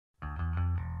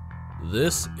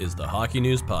This is the Hockey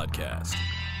News Podcast.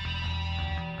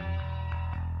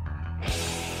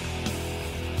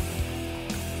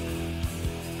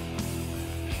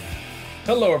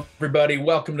 Hello, everybody.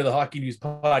 Welcome to the Hockey News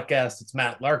Podcast. It's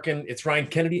Matt Larkin. It's Ryan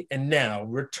Kennedy. And now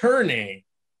returning,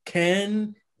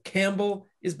 Ken Campbell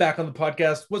is back on the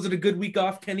podcast. Was it a good week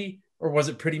off, Kenny, or was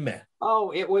it pretty meh?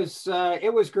 Oh, it was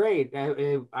great.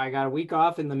 I got a week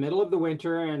off in the middle of the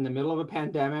winter, in the middle of a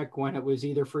pandemic, when it was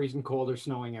either freezing cold or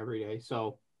snowing every day.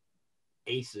 So,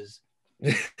 aces.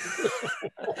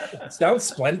 Sounds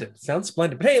splendid.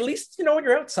 But hey, at least you know when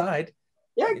you're outside.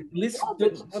 Yeah, at least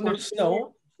when there's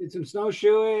snow. Did some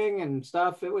snowshoeing and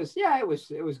stuff. It was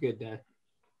good.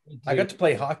 I got to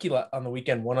play hockey on the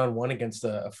weekend one-on-one against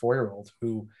a 4-year-old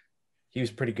who he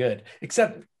was pretty good,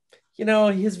 except you know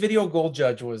his video goal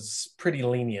judge was pretty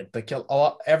lenient. Like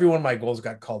every one of my goals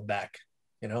got called back.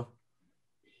 You know,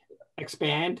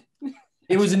 expand.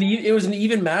 It was an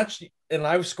even match, and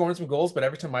I was scoring some goals, but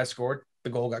every time I scored,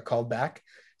 the goal got called back.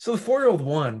 So the 4-year-old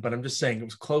won, but I'm just saying it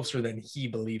was closer than he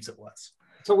believes it was.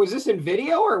 So was this in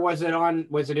video or was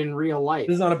it in real life?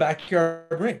 This is on a backyard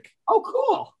rink. Oh,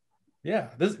 cool. Yeah,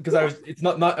 it's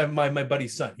not my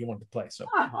buddy's son. He wanted to play. So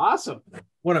awesome.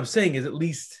 What I'm saying is at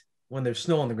least when there's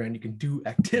snow on the ground, you can do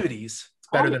activities. It's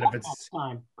better than if it's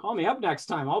time. Call me up next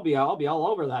time. I'll be all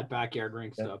over that backyard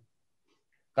rink stuff.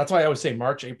 That's why I always say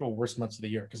March, April, worst months of the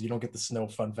year, because you don't get the snow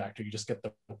fun factor. You just get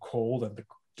the cold and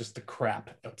just the crap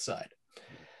outside.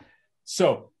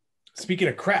 So speaking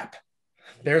of crap,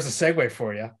 there's a segue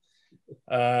for you.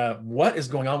 What is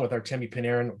going on with Artemi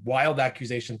Panarin? Wild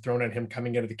accusation thrown at him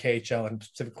coming out of the KHL, and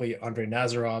specifically Andrei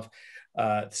Nazarov,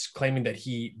 claiming that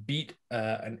he beat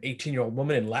an 18-year-old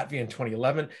woman in Latvia in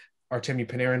 2011. Artemi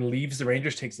Panarin leaves the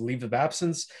Rangers, takes a leave of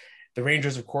absence. The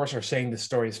Rangers, of course, are saying this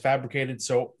story is fabricated.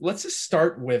 So let's just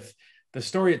start with the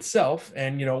story itself.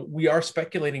 And, you know, we are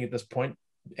speculating at this point,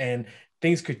 and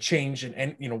things could change.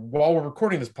 And you know, while we're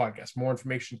recording this podcast, more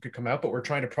information could come out, but we're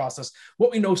trying to process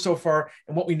what we know so far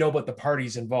and what we know about the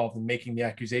parties involved in making the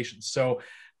accusations. So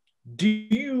do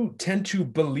you tend to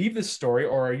believe this story,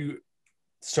 or are you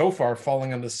so far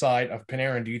falling on the side of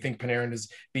Panarin? Do you think Panarin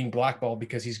is being blackballed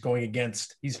because he's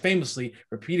famously,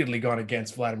 repeatedly gone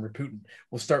against Vladimir Putin?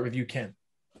 We'll start with you, Ken.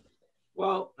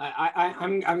 Well,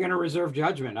 I'm going to reserve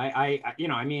judgment. I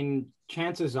mean,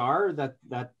 chances are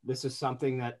that this is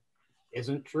something that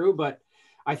isn't true, but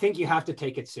I think you have to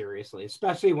take it seriously,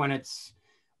 especially when it's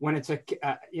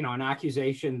an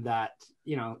accusation that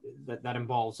that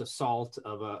involves assault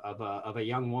of a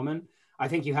young woman. I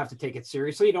think you have to take it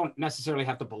seriously. You don't necessarily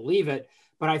have to believe it,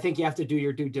 but I think you have to do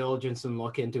your due diligence and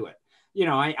look into it. You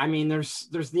know, I mean, there's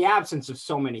the absence of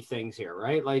so many things here,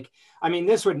 right? Like, I mean,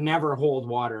 this would never hold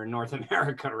water in North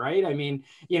America, right? I mean,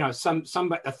 you know,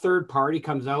 a third party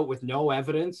comes out with no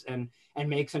evidence and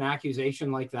makes an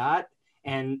accusation like that,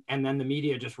 and then the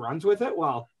media just runs with it.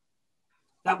 Well,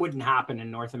 that wouldn't happen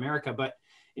in North America. But,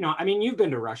 you know, I mean, you've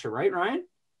been to Russia, right, Ryan?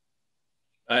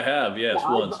 I have, yes,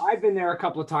 once. I've been there a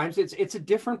couple of times. It's a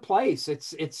different place.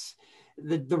 It's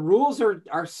the rules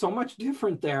are so much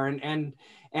different there, and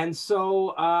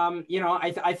so you know,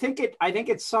 I think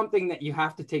it's something that you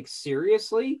have to take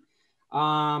seriously,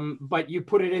 but you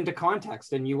put it into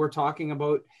context. And you were talking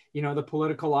about, you know, the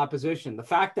political opposition, the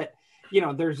fact that, you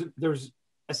know, there's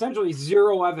essentially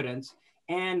zero evidence,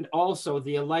 and also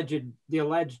the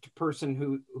alleged person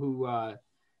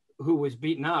who was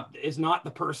beaten up is not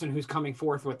the person who's coming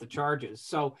forth with the charges.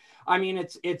 So I mean,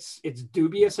 it's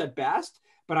dubious at best,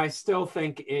 but I still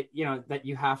think that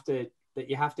you have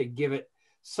to give it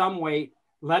some weight,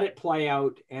 let it play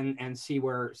out, and see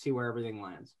where everything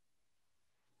lands.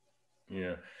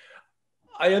 Yeah.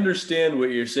 I understand what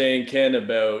you're saying, Ken,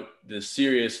 about the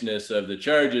seriousness of the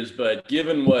charges, but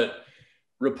given what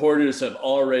reporters have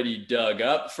already dug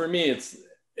up, for me,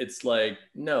 it's like,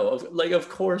 no, like, of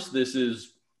course this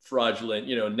is fraudulent.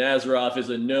 You know, Nazarov is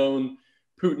a known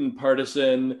Putin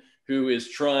partisan who is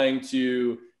trying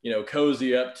to, you know,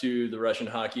 cozy up to the Russian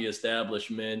hockey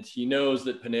establishment. He knows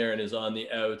that Panarin is on the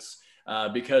outs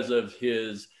because of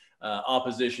his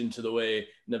opposition to the way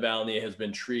Navalny has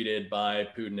been treated by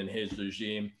Putin and his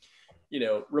regime. You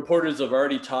know, reporters have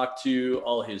already talked to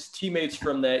all his teammates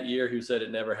from that year who said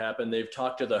it never happened. They've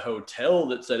talked to the hotel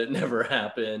that said it never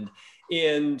happened,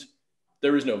 and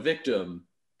there was no victim.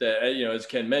 That, you know, as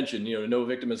Ken mentioned, you know, no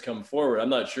victim has come forward. I'm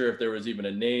not sure if there was even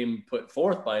a name put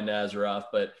forth by Nazarov,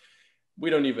 but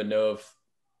we don't even know if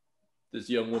this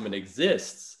young woman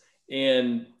exists.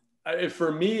 And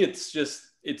for me, it's just,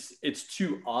 it's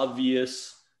too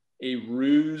obvious a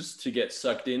ruse to get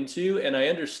sucked into. And I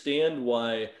understand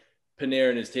why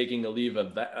Panarin is taking a leave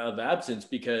of absence,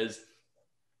 because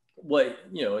what,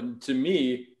 and to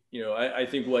me, I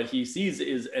think what he sees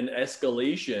is an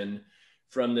escalation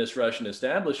from this Russian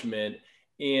establishment.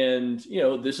 And,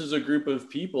 this is a group of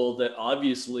people that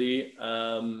obviously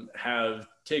have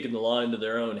taken the law into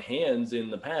their own hands in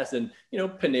the past. And,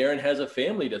 Panarin has a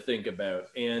family to think about.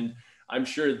 And I'm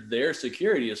sure their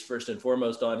security is first and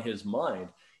foremost on his mind.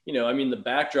 The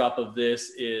backdrop of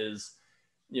this is,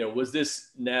 was this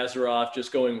Nazarov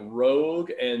just going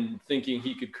rogue and thinking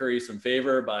he could curry some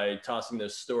favor by tossing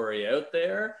this story out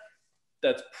there?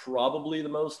 That's probably the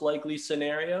most likely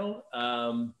scenario.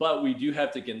 But we do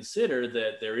have to consider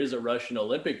that there is a Russian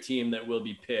Olympic team that will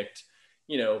be picked,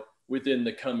 within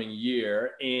the coming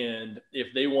year. And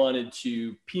if they wanted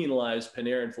to penalize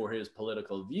Panarin for his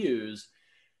political views,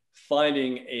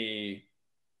 finding a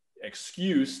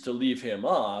excuse to leave him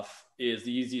off is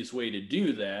the easiest way to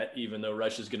do that, even though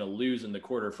Russia's going to lose in the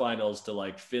quarterfinals to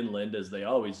like Finland, as they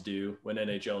always do when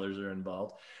NHLers are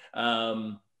involved.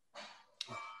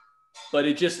 But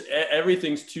it just,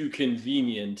 everything's too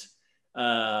convenient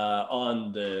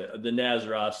on the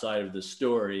Nazarov side of the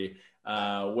story.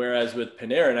 Whereas with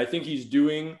Panarin, I think he's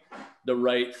doing the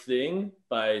right thing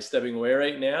by stepping away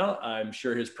right now. I'm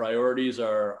sure his priorities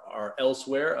are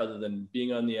elsewhere other than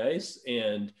being on the ice.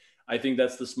 And I think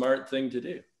that's the smart thing to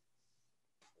do.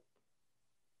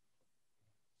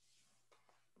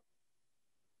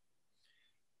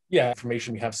 Yeah,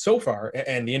 information we have so far,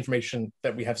 and the information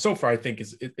that we have so far, I think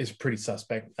is pretty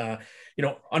suspect.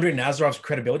 Andre Nazarov's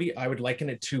credibility, I would liken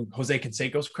it to Jose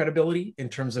Canseco's credibility in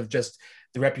terms of just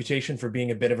the reputation for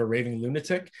being a bit of a raving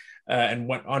lunatic. And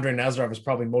what Andre Nazarov is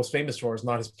probably most famous for is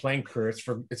not his playing career;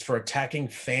 it's for attacking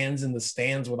fans in the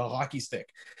stands with a hockey stick.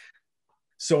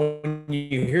 So when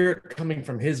you hear it coming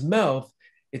from his mouth,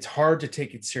 it's hard to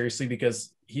take it seriously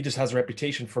because he just has a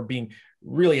reputation for being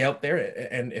really out there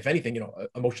and, if anything,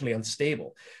 emotionally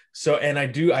unstable. So, and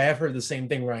I have heard the same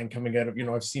thing, Ryan, coming out of,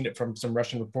 I've seen it from some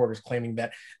Russian reporters claiming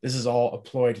that this is all a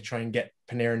ploy to try and get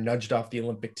Panarin nudged off the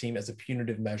Olympic team as a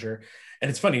punitive measure.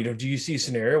 And it's funny, do you see a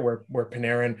scenario where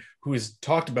Panarin, who has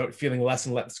talked about feeling less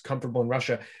and less comfortable in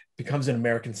Russia, becomes an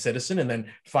American citizen, and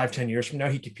then 5-10 years from now,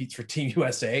 he competes for Team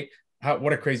USA?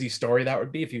 What a crazy story that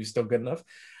would be if he was still good enough.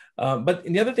 But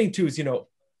the other thing too is,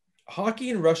 hockey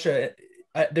in Russia,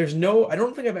 I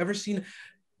don't think I've ever seen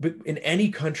in any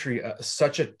country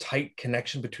such a tight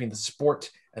connection between the sport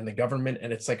and the government.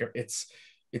 And it's like, it's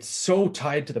so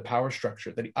tied to the power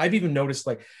structure that I've even noticed,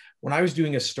 like when I was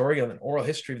doing a story on an oral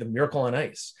history of the Miracle on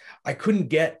Ice, I couldn't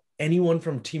get anyone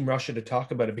from Team Russia to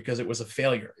talk about it because it was a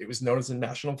failure. It was known as a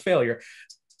national failure.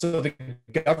 So the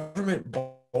government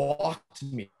blocked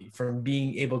me from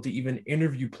being able to even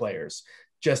interview players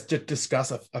just to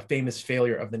discuss a famous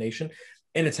failure of the nation.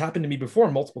 And it's happened to me before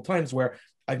multiple times where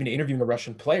I've been interviewing a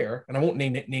Russian player, and I won't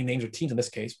name names or teams in this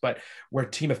case, but where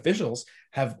team officials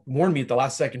have warned me at the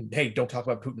last second, hey, don't talk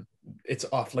about Putin. It's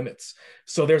off limits.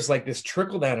 So there's like this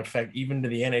trickle-down effect even to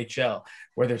the NHL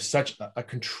where there's such a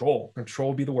control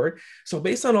would be the word. So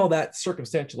based on all that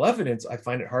circumstantial evidence, I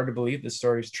find it hard to believe this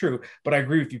story is true, but I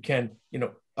agree with you, Ken.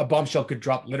 A bombshell could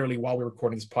drop literally while we're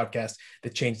recording this podcast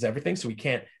that changes everything. So we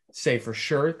can't say for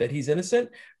sure that he's innocent,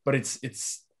 but it's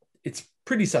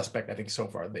pretty suspect, I think, so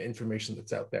far, the information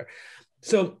that's out there.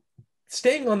 So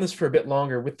staying on this for a bit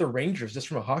longer with the Rangers, just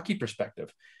from a hockey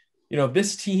perspective,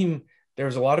 this team,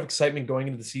 there's a lot of excitement going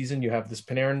into the season. You have this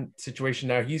Panarin situation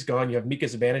now. He's gone. You have Mika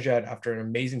Zibanejad after an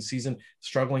amazing season,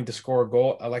 struggling to score a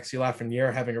goal. Alexis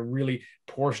Lafreniere having a really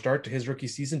poor start to his rookie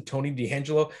season. Tony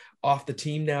DeAngelo off the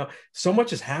team now. So much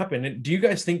has happened. And do you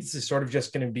guys think this is sort of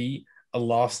just going to be a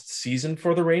lost season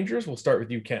for the Rangers? We'll start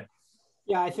with you, Ken.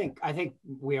 Yeah, I think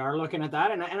we are looking at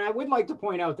that, and I would like to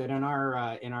point out that in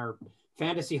our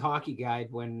fantasy hockey guide,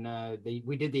 when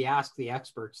we did the Ask the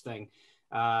Experts thing,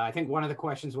 I think one of the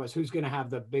questions was who's going to have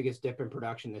the biggest dip in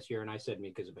production this year, and I said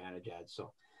Mika Zibanejad.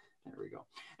 So there we go.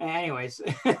 Anyways,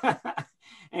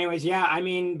 yeah. I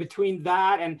mean, between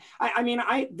that and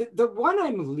the one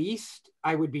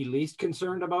I would be least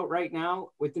concerned about right now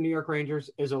with the New York Rangers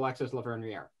is Alexis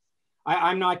Lafreniere.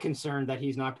 I'm not concerned that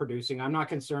he's not producing. I'm not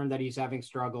concerned that he's having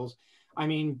struggles. I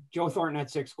mean, Joe Thornton had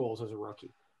 6 goals as a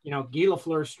rookie. Guy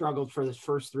Lafleur struggled for his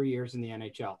first 3 years in the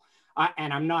NHL.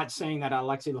 And I'm not saying that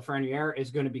Alexis Lafreniere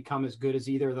is going to become as good as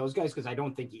either of those guys, because I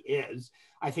don't think he is.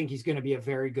 I think he's going to be a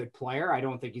very good player. I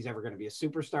don't think he's ever going to be a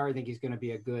superstar. I think he's going to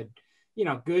be a good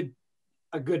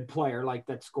player, like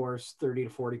that scores 30 to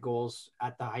 40 goals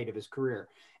at the height of his career.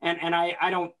 And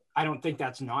I don't think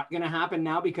that's not going to happen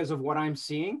now because of what I'm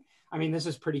seeing. I mean, this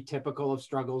is pretty typical of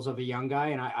struggles of a young guy.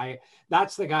 And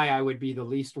that's the guy I would be the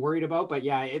least worried about. But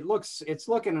yeah, it's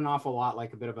looking an awful lot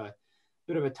like a bit of a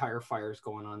tire fire is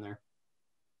going on there.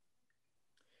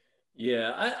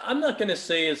 Yeah, I'm not going to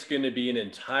say it's going to be an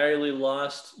entirely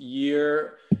lost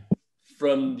year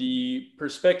from the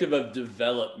perspective of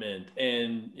development.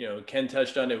 And, Ken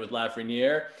touched on it with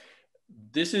Lafreniere.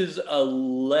 This is a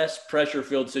less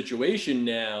pressure-filled situation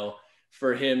now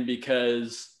for him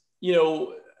because,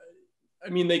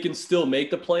 they can still make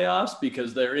the playoffs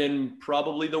because they're in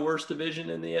probably the worst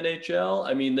division in the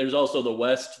NHL. There's also the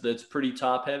West that's pretty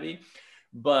top heavy,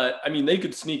 but they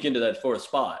could sneak into that fourth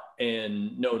spot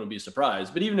and no one would be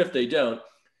surprised. But even if they don't,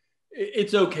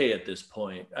 it's okay at this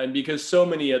point. And because so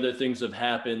many other things have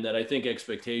happened that I think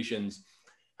expectations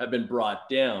have been brought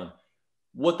down.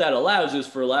 What that allows is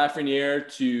for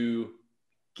Lafreniere to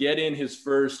get in his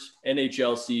first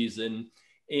NHL season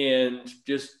and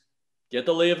just get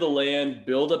the lay of the land,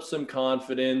 build up some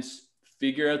confidence,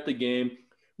 figure out the game,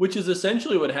 which is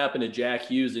essentially what happened to Jack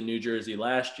Hughes in New Jersey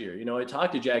last year. I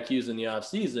talked to Jack Hughes in the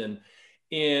offseason,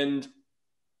 and,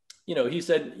 he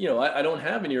said, I don't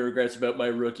have any regrets about my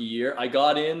rookie year. I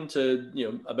got into,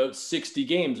 about 60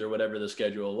 games or whatever the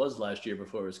schedule was last year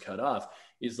before it was cut off.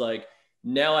 He's like,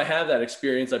 now I have that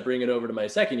experience. I bring it over to my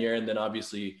second year. And then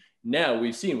obviously now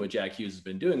we've seen what Jack Hughes has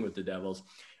been doing with the Devils.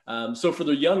 So for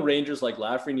the young Rangers like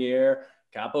Lafreniere,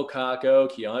 Capo Caco,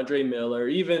 Keandre Miller,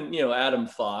 even, Adam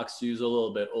Fox, who's a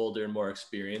little bit older and more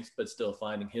experienced, but still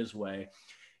finding his way,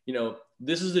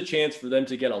 this is a chance for them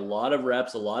to get a lot of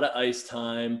reps, a lot of ice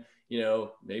time,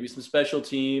 maybe some special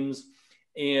teams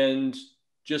and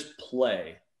just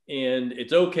play. And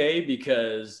it's okay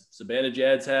because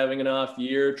Zibanejad's having an off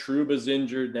year. Trouba's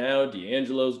injured now.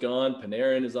 D'Angelo's gone.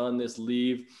 Panarin is on this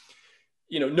leave.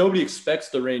 Nobody expects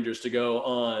the Rangers to go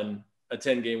on a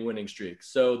 10-game winning streak.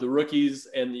 So the rookies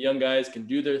and the young guys can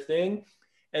do their thing.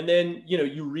 And then,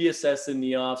 you reassess in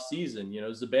the off season.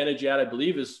 Zibanejad, I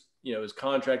believe his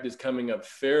contract is coming up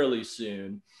fairly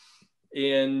soon.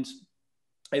 And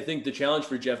I think the challenge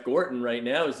for Jeff Gorton right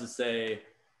now is to say,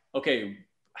 okay,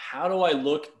 how do I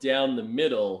look down the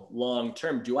middle long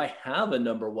term? Do I have a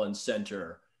number one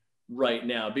center right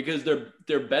now? Because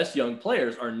their best young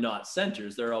players are not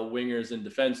centers. They're all wingers and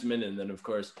defensemen. And then, of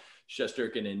course,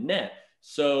 Shesterkin in net.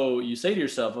 So you say to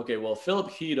yourself, okay, well, Philip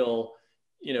Hedl,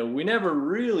 we never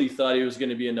really thought he was going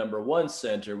to be a number one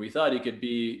center. We thought he could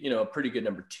be, a pretty good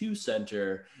number two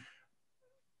center.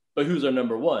 But who's our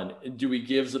number one? Do we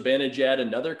give Zibanejad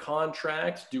another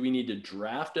contract? Do we need to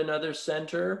draft another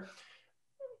center?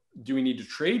 Do we need to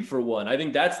trade for one? I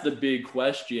think that's the big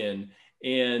question.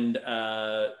 And,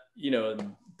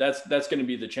 that's going to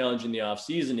be the challenge in the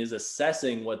offseason, is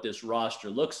assessing what this roster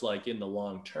looks like in the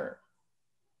long term.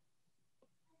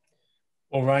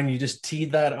 Well, Ryan, you just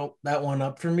teed that one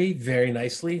up for me very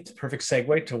nicely. It's a perfect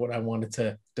segue to what I wanted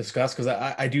to discuss, because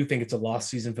I do think it's a lost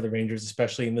season for the Rangers,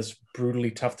 especially in this brutally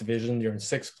tough division. You're in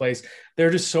sixth place. There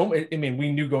are just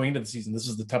we knew going into the season, this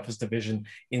is the toughest division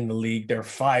in the league. There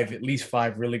are at least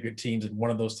five really good teams, and one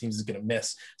of those teams is going to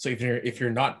miss. So if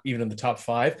you're not even in the top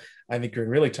five, I think you're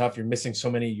really tough. You're missing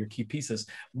so many of your key pieces.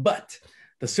 But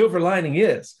the silver lining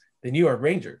is the New York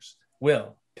Rangers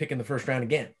will pick in the first round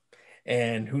again.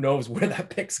 And who knows where that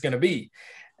pick's going to be.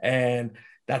 And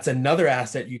that's another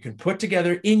asset you can put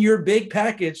together in your big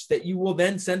package that you will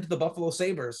then send to the Buffalo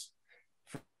Sabres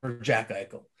for Jack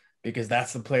Eichel, because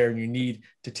that's the player you need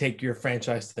to take your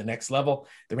franchise to the next level.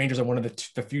 The Rangers are one of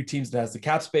the few teams that has the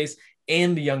cap space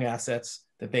and the young assets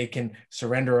that they can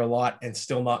surrender a lot and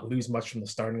still not lose much from the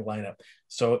starting lineup.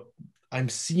 So I'm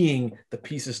seeing the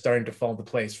pieces starting to fall into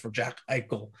place for Jack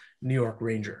Eichel, New York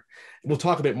Ranger. We'll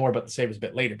talk a bit more about the Sabres a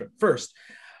bit later. But first,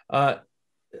 I've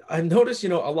noticed, a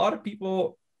lot of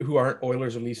people who aren't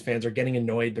Oilers or Leafs fans are getting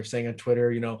annoyed. They're saying on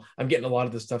Twitter, I'm getting a lot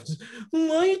of this stuff.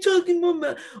 Why are you talking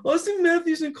about Auston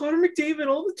Matthews and Connor McDavid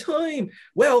all the time?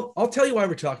 Well, I'll tell you why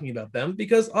we're talking about them,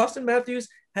 because Auston Matthews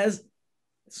has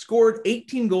scored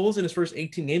 18 goals in his first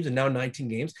 18 games and now 19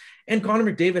 games. And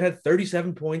Connor McDavid had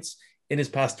 37 points in his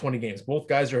past 20 games. Both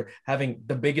guys are having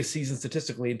the biggest season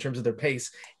statistically in terms of their pace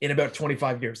in about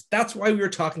 25 years. That's why we were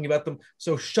talking about them.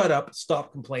 So shut up,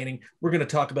 stop complaining. We're going to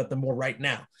talk about them more right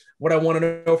now. What I want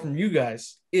to know from you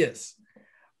guys is,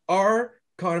 are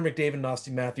Connor McDavid and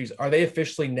Auston Matthews, are they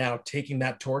officially now taking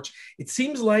that torch? It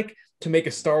seems like, to make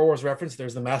a Star Wars reference,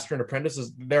 there's the Master and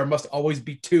Apprentice. There must always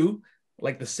be two,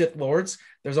 like the Sith Lords.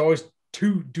 There's always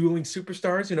two dueling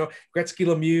superstars, Gretzky,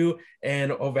 Lemieux,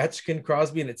 and Ovechkin,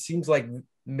 Crosby. And it seems like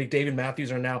McDavid and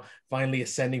Matthews are now finally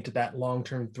ascending to that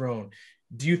long-term throne.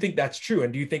 Do you think that's true?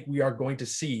 And do you think we are going to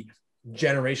see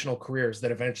generational careers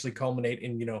that eventually culminate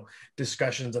in,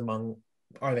 discussions among,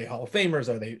 are they Hall of Famers?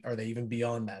 Are they even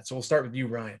beyond that? So we'll start with you,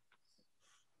 Ryan.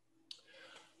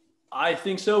 I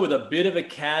think so, with a bit of a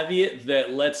caveat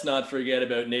that let's not forget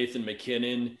about Nathan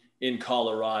MacKinnon in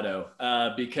Colorado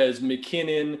because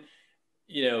McKinnon,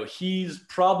 he's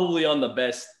probably on the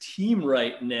best team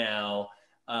right now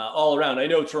all around. I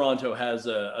know Toronto has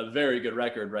a very good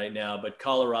record right now, but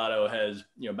Colorado has,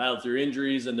 battled through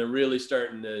injuries, and they're really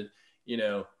starting to,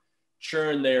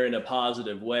 churn there in a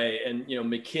positive way. And,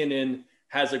 McKinnon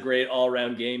has a great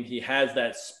all-around game. He has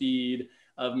that speed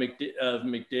of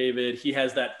McDavid. He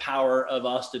has that power of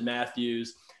Auston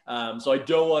Matthews. So I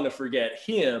don't want to forget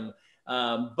him.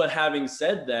 But having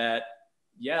said that,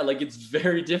 yeah, it's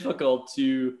very difficult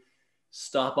to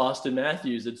stop Auston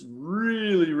Matthews. It's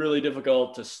really, really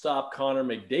difficult to stop Connor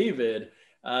McDavid,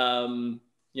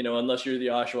 unless you're the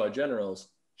Oshawa Generals.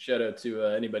 Shout out to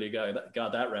anybody who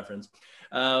got that reference.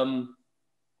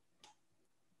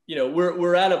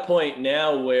 We're at a point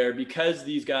now where, because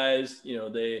these guys,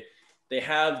 they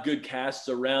have good casts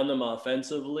around them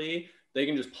offensively, they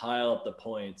can just pile up the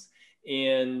points.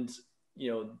 And,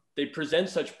 they present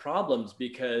such problems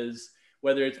because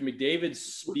whether it's McDavid's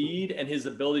speed and his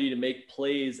ability to make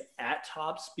plays at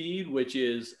top speed, which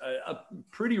is a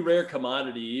pretty rare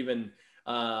commodity, even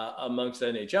amongst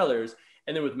NHLers.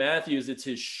 And then with Matthews, it's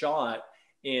his shot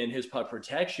and his puck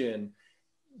protection.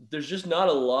 There's just not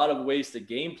a lot of ways to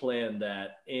game plan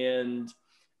that. And,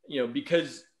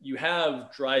 because you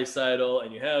have Draisaitl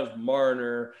and you have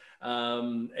Marner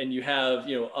and you have,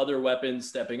 other weapons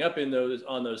stepping up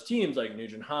on those teams like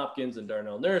Nugent Hopkins and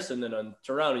Darnell Nurse. And then on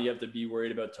Toronto, you have to be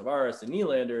worried about Tavares and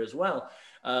Nylander as well.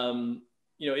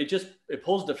 It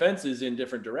pulls defenses in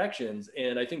different directions.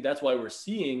 And I think that's why we're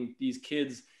seeing these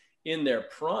kids in their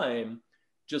prime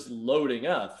just loading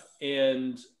up.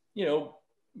 And,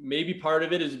 maybe part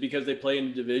of it is because they play in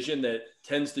a division that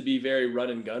tends to be very run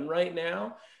and gun right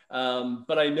now.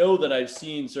 But I know that I've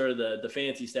seen sort of the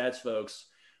fancy stats folks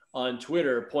on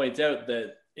Twitter point out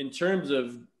that in terms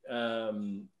of,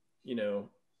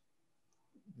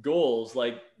 goals,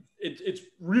 it's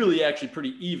really actually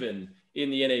pretty even in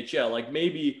the NHL.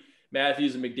 Maybe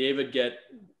Matthews and McDavid get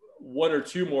one or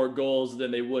two more goals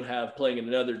than they would have playing in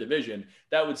another division.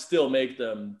 That would still make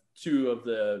them two of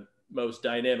the most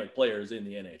dynamic players in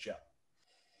the NHL.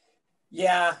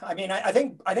 Yeah, I mean, I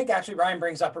think actually Ryan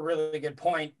brings up a really good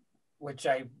point, which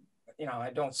I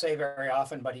don't say very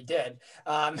often, but he did.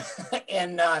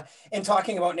 In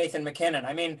talking about Nathan McKinnon,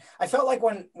 I mean, I felt like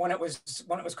when it was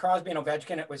Crosby and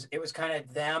Ovechkin, it was kind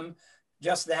of them,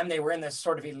 just them. They were in this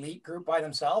sort of elite group by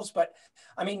themselves. But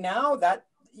I mean, now that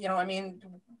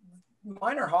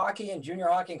minor hockey and junior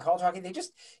hockey and college hockey, they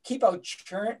just keep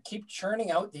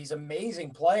churning out these amazing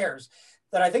players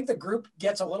that I think the group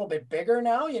gets a little bit bigger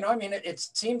now. It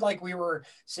seemed like we were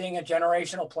seeing a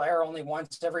generational player only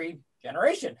once every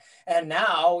generation. And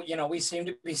now, we seem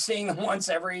to be seeing them once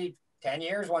every 10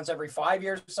 years, once every 5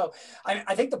 years. So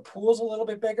I think the pool's a little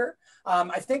bit bigger.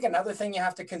 I think another thing you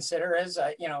have to consider is,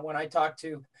 when I talk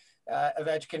to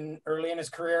Ovechkin early in his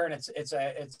career, and it's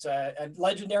a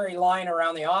legendary line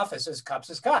around the office is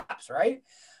cups, right?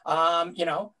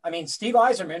 Steve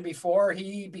Yzerman, before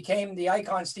he became the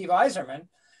icon Steve Yzerman,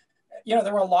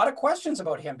 there were a lot of questions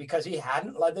about him because he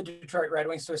hadn't led the Detroit Red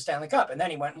Wings to a Stanley Cup, and then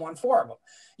he went and won 4 of them.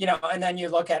 And then you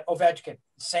look at Ovechkin,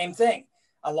 same thing.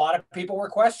 A lot of people were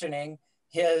questioning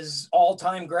his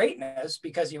all-time greatness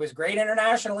because he was great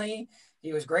internationally.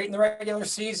 He was great in the regular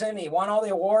season. He won all the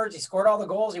awards. He scored all the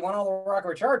goals. He won all the Rocket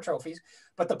Richard trophies,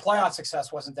 but the playoff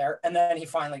success wasn't there. And then he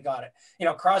finally got it.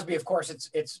 Crosby, of course,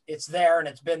 it's there, and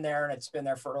it's been there, and it's been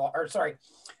there for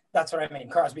that's what I mean.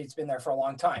 Crosby, it's been there for a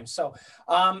long time. So,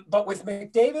 but with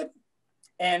McDavid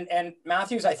and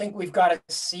Matthews, I think we've got to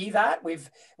see that.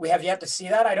 We have yet to see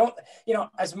that. I don't,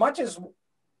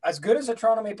 as good as the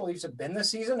Toronto Maple Leafs have been this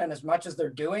season, and as much as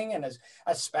they're doing, and as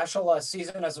special a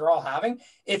season as they're all having,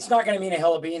 it's not going to mean a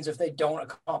hill of beans if they don't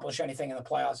accomplish anything in the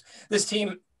playoffs. This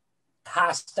team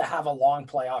has to have a long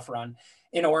playoff run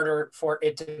in order for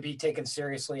it to be taken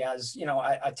seriously as,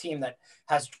 a team that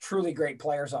has truly great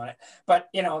players on it. But,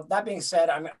 that being said,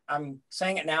 I'm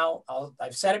saying it now.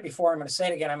 I've said it before. I'm going to say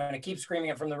it again. I'm going to keep screaming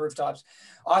it from the rooftops.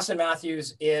 Auston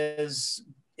Matthews is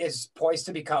poised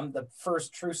to become the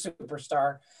first true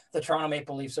superstar the Toronto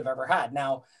Maple Leafs have ever had.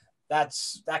 Now,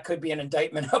 that could be an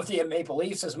indictment of the Maple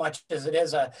Leafs as much as it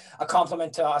is a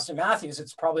compliment to Auston Matthews.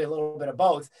 It's probably a little bit of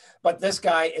both. But this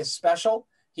guy is special.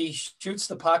 He shoots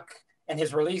the puck, and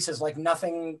his release is like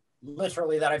nothing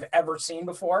literally that I've ever seen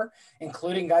before,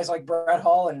 including guys like Brett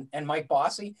Hull and Mike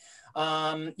Bossy.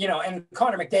 And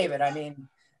Connor McDavid,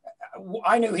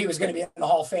 I knew he was going to be in the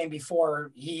Hall of Fame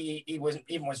before he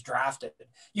was drafted.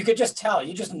 You could just tell,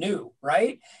 you just knew,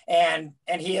 right? And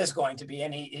he is going to be,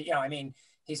 and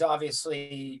he's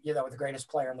obviously, the greatest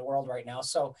player in the world right now.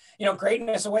 So,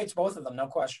 greatness awaits both of them, no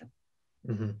question.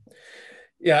 Mm-hmm.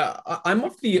 Yeah, I'm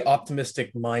of the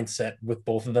optimistic mindset with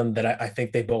both of them that I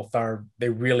think they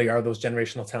really are those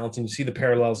generational talents. And you see the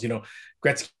parallels,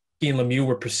 Gretzky and Lemieux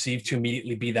were perceived to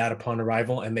immediately be that upon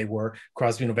arrival, and they were.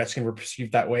 Crosby and Ovechkin were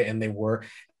perceived that way, and they were.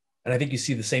 And I think you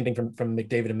see the same thing from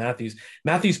McDavid and Matthews.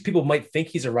 Matthews, people might think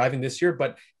he's arriving this year,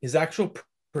 but his actual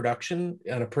production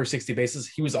on a per 60 basis,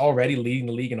 he was already leading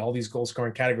the league in all these goal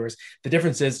scoring categories. The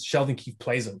difference is Sheldon Keefe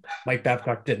plays him. Mike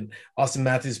Babcock didn't. Auston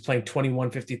Matthews is playing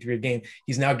 21.53 a game.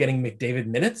 He's now getting McDavid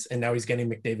minutes, and now he's getting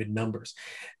McDavid numbers.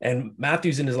 And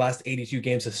Matthews in his last 82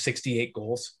 games has 68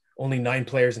 goals. Only 9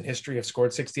 players in history have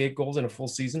scored 68 goals in a full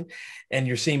season. And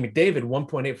you're seeing McDavid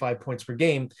 1.85 points per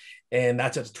game. And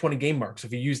that's at the 20 game mark. So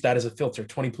if you use that as a filter,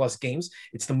 20 plus games,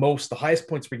 it's the highest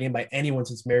points per game by anyone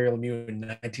since Mario Lemieux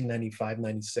in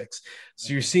 1995-96.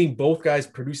 So you're seeing both guys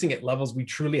producing at levels we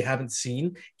truly haven't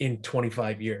seen in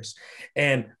 25 years.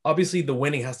 And obviously the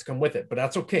winning has to come with it, but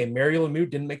that's okay. Mario Lemieux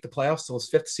didn't make the playoffs till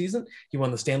his 5th season. He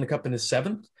won the Stanley Cup in his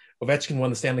 7th. Ovechkin won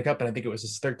the Stanley Cup, and I think it was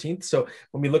his 13th. So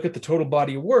when we look at the total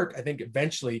body of work, I think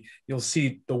eventually you'll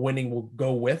see the winning will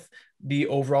go with the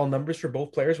overall numbers for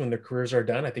both players when their careers are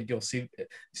done. I think you'll see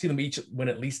them each win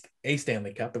at least a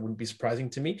Stanley Cup. That wouldn't be surprising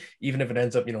to me, even if it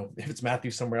ends up, if it's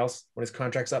Matthews somewhere else when his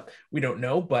contract's up, we don't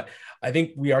know. But I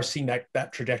think we are seeing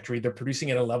that trajectory. They're producing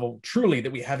at a level truly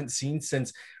that we haven't seen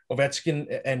since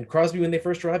Ovechkin and Crosby when they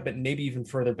first arrived, but maybe even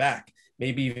further back.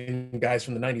 Maybe even guys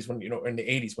from the 90s when, in the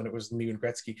 80s when it was Lemieux and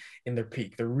Gretzky in their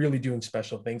peak. They're really doing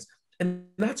special things. And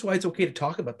that's why it's okay to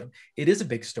talk about them. It is a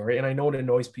big story. And I know it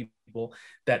annoys people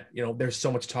that, there's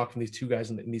so much talk from these two guys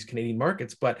in these Canadian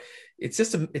markets, but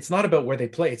it's not about where they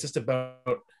play. It's just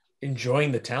about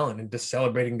enjoying the talent and just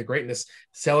celebrating the greatness,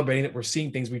 celebrating that we're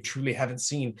seeing things we truly haven't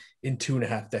seen in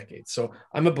 2.5 decades. So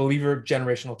I'm a believer of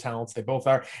generational talents. They both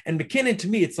are. And McKinnon, to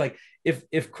me, it's like, if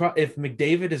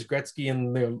McDavid is Gretzky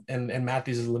and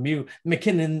Matthews is Lemieux,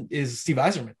 McKinnon is Steve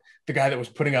Yzerman, the guy that was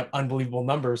putting up unbelievable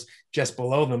numbers just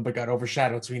below them, but got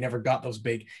overshadowed. So he never got those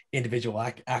big individual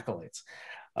accolades.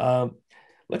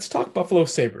 Let's talk Buffalo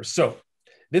Sabres. So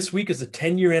this week is the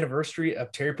 10-year anniversary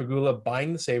of Terry Pegula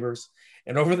buying the Sabres.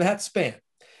 And over that span,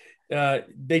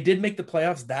 they did make the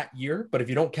playoffs that year. But if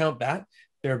you don't count that,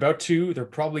 they're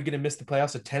probably going to miss the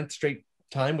playoffs a 10th straight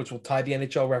time, which will tie the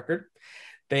NHL record.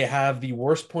 They have the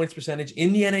worst points percentage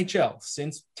in the NHL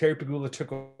since Terry Pegula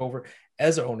took over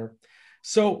as owner.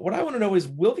 So what I want to know is,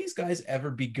 will these guys ever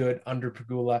be good under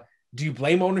Pegula? Do you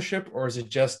blame ownership, or is it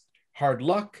just hard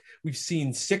luck? We've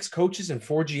seen 6 coaches and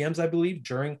 4 GMs, I believe,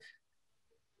 during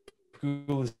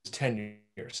Pegula's tenure.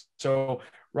 So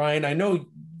Ryan, I know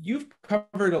you've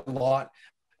covered a lot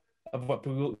of what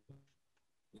Pegula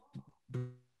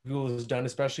has done,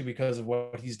 especially because of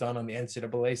what he's done on the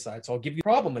NCAA side. So I'll give you a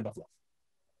problem in Buffalo.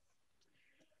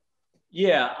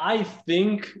 Yeah, I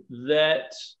think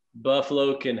that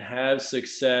Buffalo can have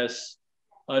success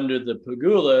under the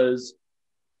Pegulas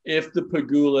if the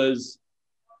Pegulas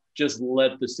just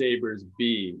let the Sabres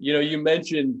be. You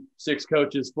mentioned 6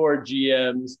 coaches, 4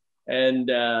 GMs, and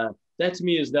that to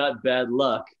me is not bad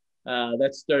luck.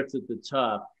 That starts at the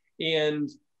top. And,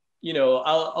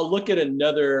 I'll look at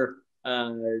another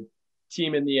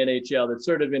team in the NHL that's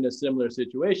sort of in a similar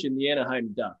situation, the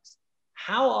Anaheim Ducks.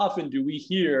 How often do we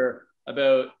hear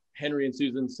about Henry and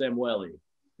Susan Samueli?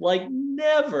 Like,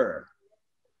 never.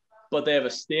 But they have a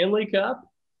Stanley Cup,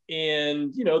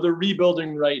 and, they're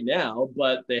rebuilding right now,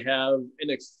 but they have an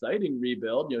exciting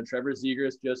rebuild. Trevor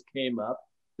Zegras just came up.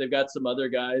 They've got some other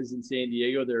guys in San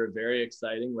Diego that are very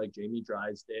exciting, like Jamie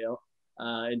Drysdale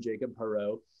and Jacob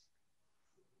Perreault.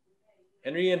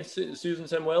 Henry and Susan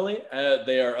Samueli,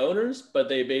 they are owners, but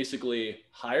they basically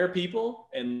hire people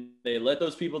and they let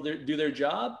those people do their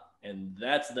job, and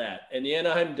that's that. And the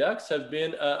Anaheim Ducks have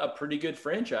been a pretty good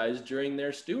franchise during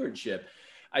their stewardship.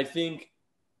 I think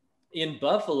in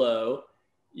Buffalo,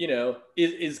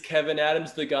 is Kevin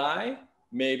Adams the guy?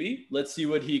 Maybe. Let's see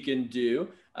what he can do.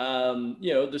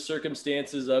 The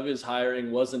circumstances of his hiring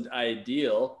wasn't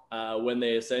ideal when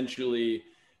they essentially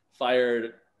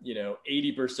fired,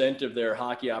 80% of their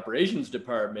hockey operations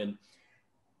department.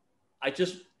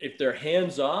 If they're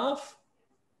hands off,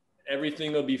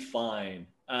 everything will be fine.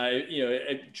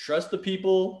 Trust the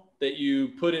people that you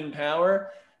put in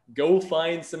power. Go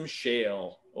find some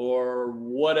shale or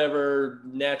whatever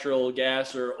natural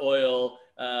gas or oil,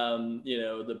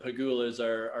 the Pegulas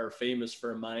are famous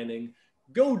for mining.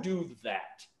 Go do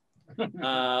that.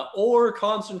 Or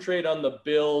concentrate on the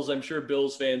Bills. I'm sure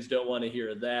Bills fans don't want to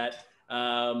hear that.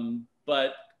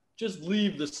 But just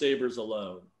leave the Sabres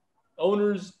alone.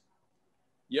 Owners,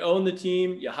 you own the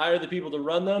team, you hire the people to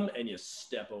run them, and you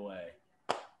step away.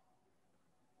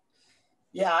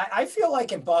 Yeah, I feel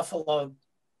like in Buffalo,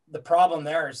 the problem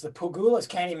there is the Pegulas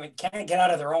can't get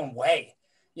out of their own way.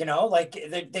 You know, like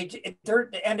they're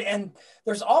and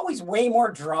there's always way more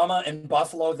drama in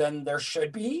Buffalo than there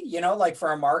should be. You know, like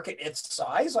for a market its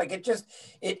size, like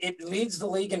it leads the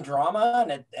league in drama,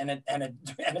 and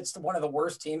it's one of the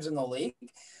worst teams in the league.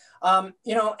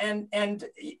 You know, and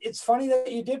it's funny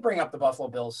that you did bring up the Buffalo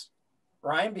Bills,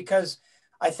 Ryan, because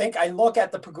I think I look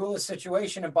at the Pegulas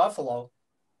situation in Buffalo,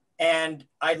 and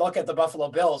I look at the Buffalo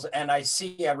Bills, and I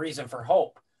see a reason for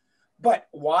hope. But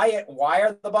why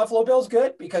are the Buffalo Bills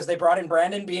good? Because they brought in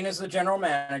Brandon Beane as the general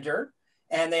manager,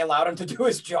 and they allowed him to do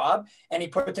his job, and he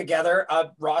put together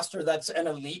a roster that's an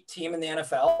elite team in the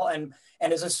NFL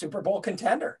and is a Super Bowl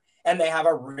contender. And they have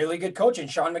a really good coach in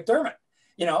Sean McDermott,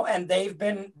 you know, and they've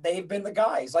been the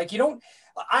guys. Like, I don't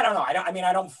know.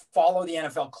 I don't follow the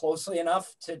NFL closely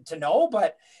enough to know,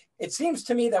 but it seems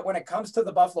to me that when it comes to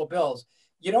the Buffalo Bills,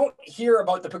 you don't hear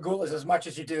about the Pegulas as much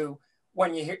as you do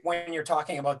when you're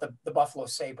talking about the Buffalo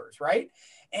Sabres, right?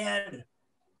 And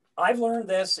I've learned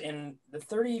this in the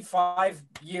 35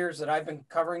 years that I've been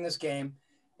covering this game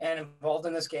and involved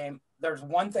in this game. There's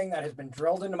one thing that has been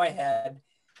drilled into my head.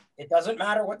 It doesn't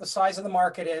matter what the size of the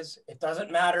market is. It doesn't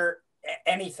matter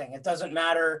anything. It doesn't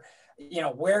matter, you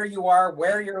know, where you are,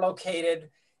 where you're located.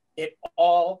 It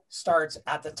all starts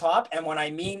at the top. And when I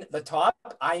mean the top,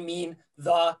 I mean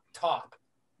the top.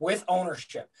 With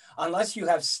ownership. Unless you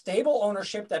have stable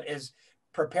ownership that is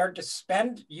prepared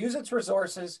to use its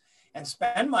resources and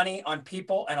spend money on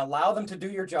people and allow them to do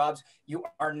your jobs, you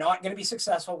are not going to be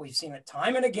successful. We've seen it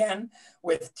time and again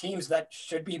with teams that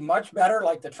should be much better,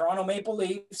 like the Toronto Maple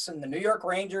Leafs and the New York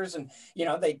Rangers, and you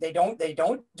know they don't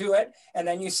do it. And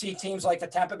then you see teams like the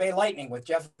Tampa Bay Lightning with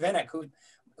Jeff Vinik,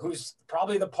 who's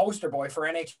probably the poster boy for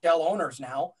NHL owners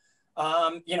now.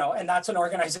 You know, and that's an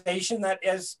organization that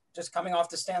is just coming off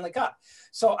the Stanley Cup.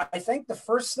 So I think the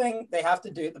first thing they have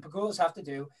to do, the Pegulas have to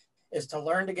do, is to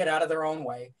learn to get out of their own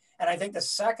way. And I think the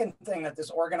second thing that this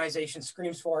organization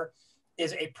screams for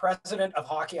is a president of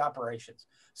hockey operations,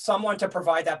 someone to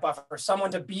provide that buffer,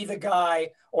 someone to be the guy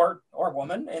or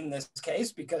woman in this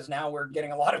case, because now we're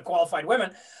getting a lot of qualified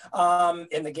women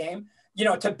in the game. You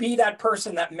know, to be that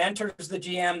person that mentors the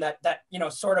GM, that you know,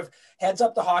 sort of heads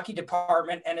up the hockey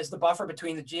department and is the buffer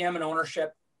between the GM and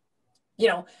ownership. You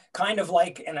know, kind of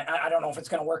like, and I don't know if it's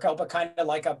going to work out, but kind of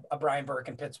like a Brian Burke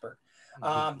in Pittsburgh,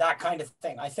 that kind of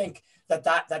thing. I think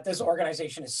that this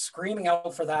organization is screaming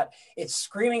out for that. It's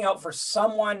screaming out for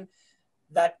someone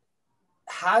that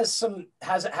has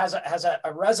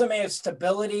a resume of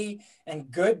stability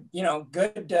and good, you know,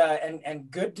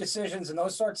 and good decisions and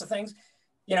those sorts of things.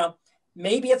 You know,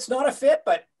 maybe it's not a fit,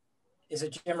 but is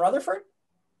it Jim Rutherford?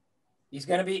 He's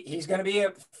going to be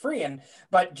free.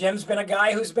 But Jim's been a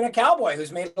guy who's been a cowboy,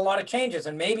 who's made a lot of changes.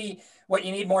 And maybe what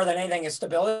you need more than anything is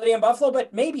stability in Buffalo,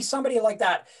 but maybe somebody like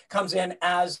that comes in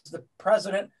as the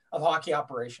president of hockey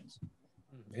operations.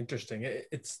 Interesting.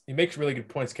 He makes really good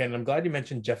points, Ken. And I'm glad you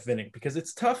mentioned Jeff Vinik, because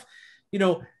it's tough. You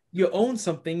know, you own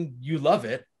something, you love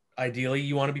it. Ideally,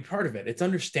 you want to be part of it. It's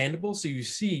understandable. So you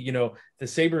see, you know, the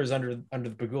Sabres under the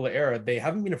Pegula era, they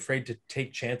haven't been afraid to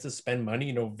take chances, spend money.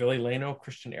 You know, Ville Laino,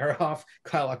 Christian Ehrhoff,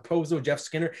 Kyle Okposo, Jeff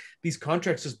Skinner. These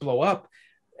contracts just blow up,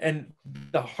 and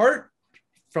the heart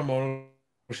from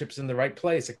ownership's in the right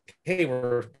place. Like, hey,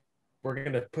 we're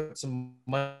going to put some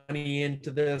money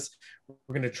into this.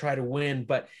 We're going to try to win.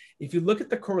 But if you look at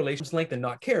the correlations length and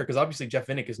not care, because obviously Jeff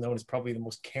Vinik is known as probably the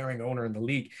most caring owner in the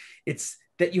league, it's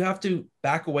that you have to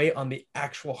back away on the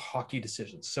actual hockey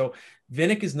decisions. So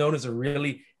Vinik is known as a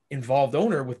really involved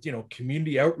owner with, you know,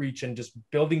 community outreach and just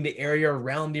building the area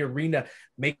around the arena,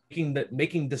 making the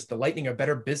Lightning a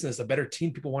better business, a better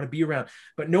team people want to be around.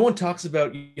 But no one talks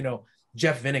about, you know,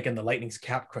 Jeff Vinik and the Lightning's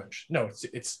cap crunch. No,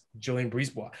 it's Julien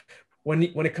Brisebois. When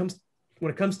it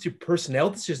comes to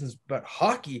personnel decisions about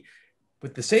hockey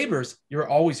with the Sabres, you're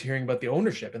always hearing about the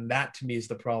ownership. And that to me is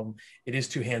the problem. It is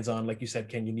too hands-on. Like you said,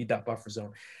 Ken, you need that buffer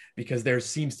zone because there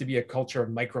seems to be a culture of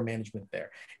micromanagement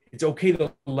there. It's okay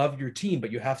to love your team,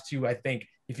 but you have to, I think,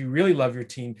 if you really love your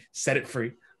team, set it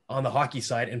free on the hockey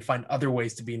side and find other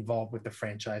ways to be involved with the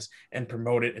franchise and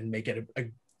promote it and make it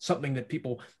something that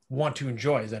people want to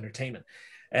enjoy as entertainment.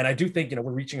 And I do think, you know,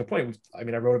 we're reaching a point. I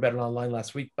mean, I wrote about it online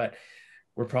last week, but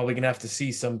we're probably going to have to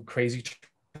see some crazy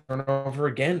turnover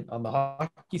again on the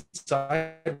hockey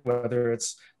side, whether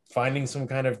it's finding some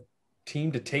kind of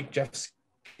team to take Jeff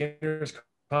Skinner's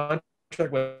contract,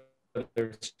 whether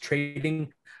it's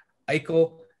trading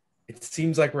Eichel. It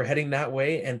seems like we're heading that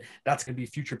way, and that's going to be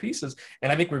future pieces. And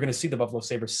I think we're going to see the Buffalo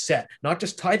Sabres not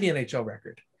just tie the NHL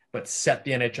record, but set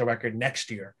the NHL record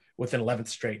next year with an 11th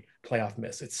straight playoff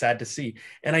miss. It's sad to see.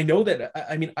 And I know that,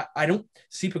 I don't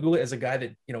see Pegula as a guy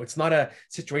that, it's not a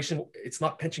situation. It's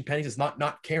not pinching pennies. It's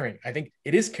not caring. I think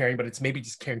it is caring, but it's maybe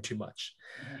just caring too much.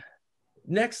 Mm-hmm.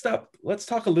 Next up, let's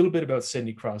talk a little bit about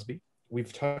Sidney Crosby.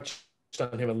 We've touched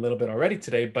on him a little bit already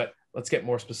today, but let's get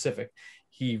more specific.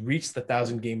 He reached the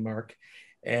 1,000-game mark,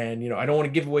 and I don't want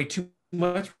to give away too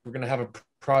much. We're going to have a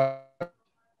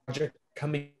project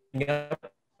coming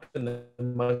up in the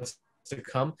months to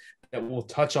come that will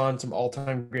touch on some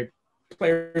all-time great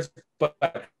players,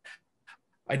 but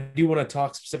I do want to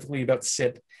talk specifically about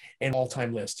Sid and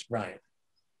all-time list. Ryan,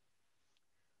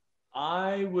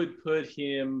 I would put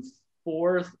him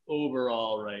 4th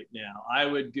overall right now. I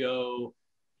would go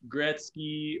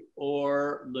Gretzky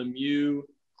or Lemieux,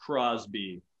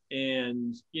 Crosby.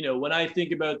 And, when I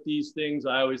think about these things,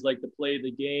 I always like to play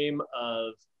the game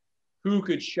of who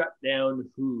could shut down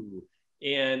who.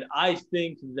 And I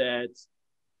think that,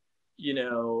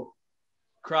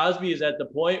 Crosby is at the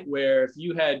point where if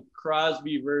you had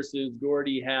Crosby versus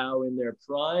Gordie Howe in their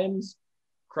primes,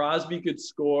 Crosby could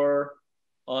score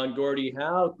on Gordie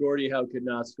Howe. Gordie Howe could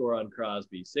not score on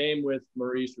Crosby. Same with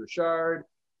Maurice Richard.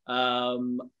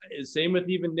 Same with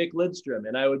even Nick Lidstrom.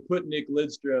 And I would put Nick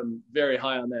Lidstrom very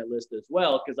high on that list as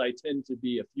well, because I tend to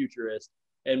be a futurist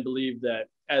and believe that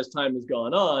as time has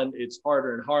gone on, it's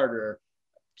harder and harder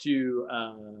to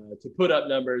put up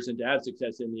numbers and to have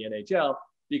success in the NHL,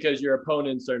 because your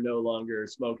opponents are no longer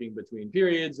smoking between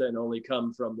periods and only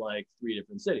come from like 3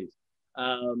 different cities.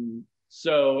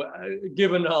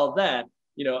 Given all that,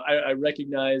 I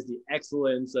recognize the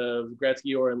excellence of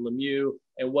Gretzky, Orr, and Lemieux,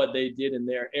 and what they did in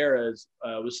their eras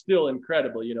was still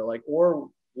incredible. Orr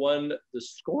won the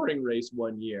scoring race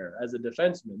one year as a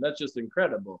defenseman. That's just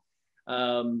incredible.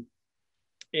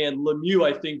 And Lemieux,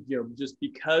 I think, just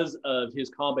because of his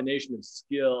combination of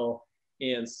skill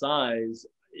and size,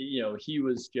 he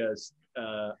was just,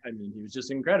 he was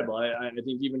just incredible. I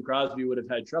think even Crosby would have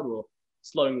had trouble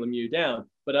slowing Lemieux down.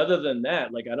 But other than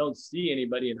that, I don't see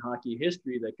anybody in hockey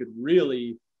history that could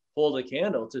really hold a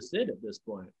candle to Sid at this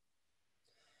point.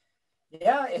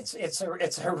 Yeah, it's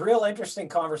a real interesting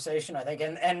conversation, I think,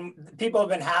 and people have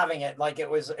been having it. Like it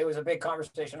was a big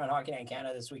conversation on Hockey Night in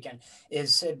Canada this weekend.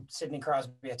 Is Sidney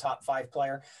Crosby a top 5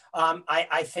 player?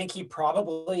 I think he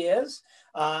probably is.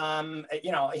 I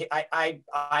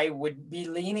would be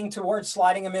leaning towards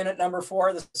sliding him in at number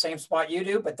 4, the same spot you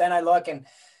do. But then I look, and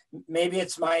maybe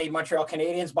it's my Montreal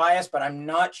Canadiens bias, but I'm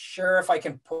not sure if I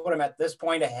can put him at this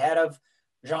point ahead of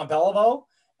Jean Beliveau.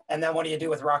 And then what do you do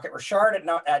with Rocket Richard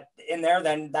in there?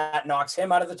 Then that knocks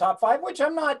him out of the top 5, which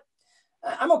I'm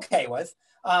okay with.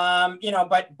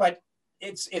 But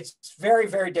it's very,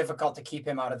 very difficult to keep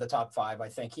him out of the top 5. I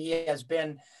think he has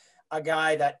been a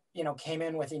guy that, came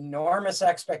in with enormous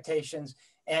expectations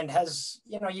and has,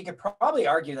 you could probably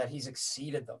argue that he's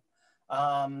exceeded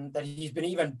them, that he's been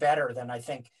even better than I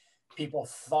think people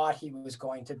thought he was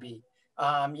going to be.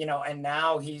 And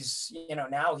now he's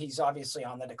obviously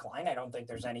on the decline. I don't think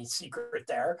there's any secret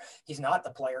there. He's not the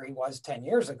player he was 10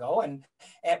 years ago.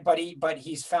 But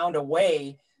he's found a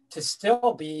way to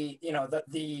still be,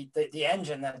 the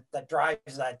engine that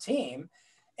drives that team.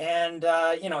 And,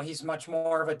 he's much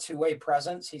more of a two-way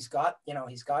presence. He's got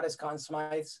his Conn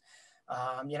Smythes.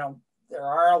 There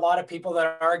are a lot of people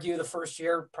that argue the first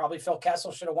year, probably Phil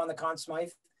Kessel should have won the Conn Smythe.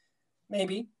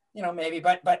 Maybe,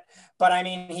 but I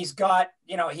mean, he's got,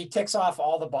 he ticks off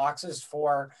all the boxes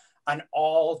for an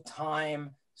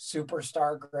all-time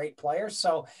superstar, great player.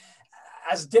 So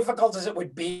as difficult as it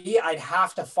would be, I'd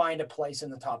have to find a place in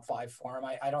the top 5 for him.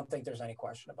 I don't think there's any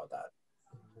question about that.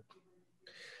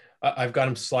 I've got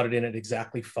him slotted in at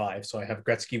exactly 5. So I have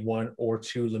Gretzky 1 or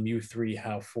 2, Lemieux 3,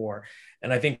 Howe 4.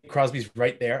 And I think Crosby's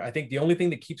right there. I think the only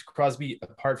thing that keeps Crosby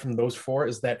apart from those 4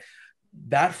 is that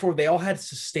 4, they all had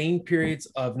sustained periods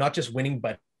of not just winning,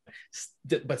 but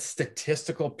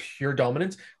statistical pure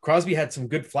dominance. Crosby had some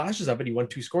good flashes of it. He won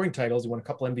 2 scoring titles. He won a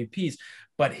couple MVPs,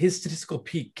 but his statistical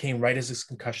peak came right as his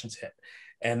concussions hit.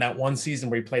 And that one season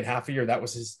where he played half a year,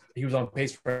 he was on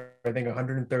pace for, I think,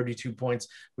 132 points,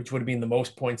 which would have been the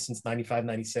most points since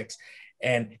 95-96.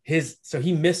 And so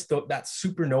he missed that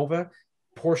supernova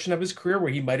portion of his career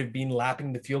where he might've been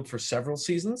lapping the field for several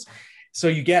seasons. So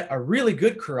you get a really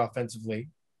good career offensively,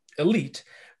 elite,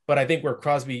 but I think where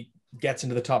Crosby gets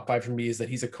into the top 5 for me is that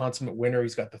he's a consummate winner.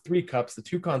 He's got the 3 cups, the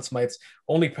 2 Conn Smythes.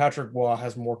 Only Patrick Roy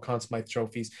has more Conn Smythe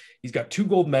trophies. He's got 2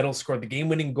 gold medals, scored the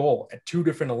game-winning goal at 2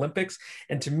 different Olympics.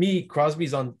 And to me,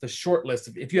 Crosby's on the short list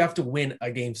of if you have to win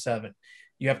a Game 7,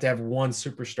 you have to have one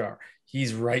superstar.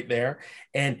 He's right there.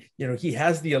 And, you know, he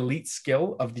has the elite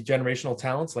skill of the generational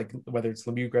talents, like whether it's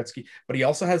Lemieux, Gretzky, but he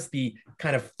also has the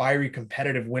kind of fiery,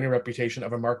 competitive winning reputation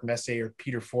of a Mark Messier or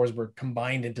Peter Forsberg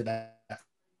combined into that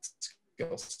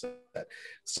skill set.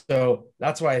 So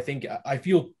that's why I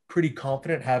feel pretty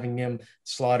confident having him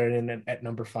slotted in at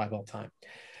number 5 all time.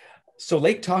 So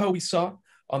Lake Tahoe, we saw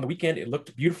on the weekend, it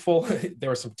looked beautiful.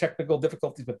 There were some technical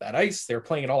difficulties with that ice. They were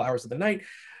playing at all hours of the night.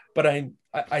 But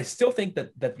I still think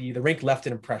that the rink left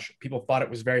an impression. People thought it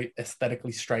was very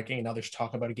aesthetically striking. And now there's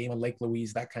talk about a game on Lake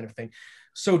Louise, that kind of thing.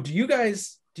 So do you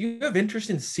have interest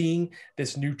in seeing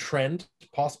this new trend,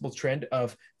 possible trend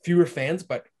of fewer fans,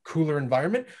 but cooler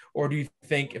environment? Or do you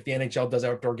think if the NHL does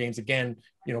outdoor games again,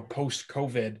 you know,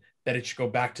 post-COVID, that it should go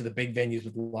back to the big venues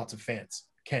with lots of fans?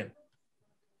 Ken?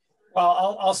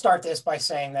 Well, I'll start this by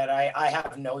saying that I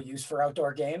have no use for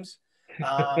outdoor games.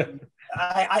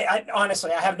 I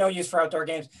honestly, I have no use for outdoor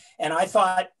games. And I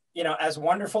thought, you know, as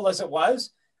wonderful as it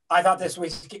was, I thought this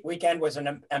weekend was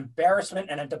an embarrassment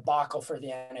and a debacle for the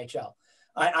NHL.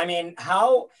 I mean,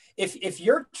 if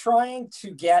you're trying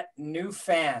to get new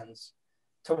fans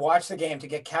to watch the game, to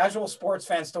get casual sports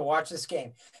fans to watch this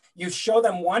game, you show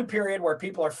them one period where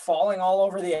people are falling all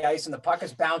over the ice and the puck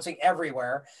is bouncing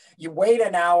everywhere. You wait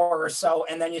an hour or so,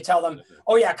 and then you tell them,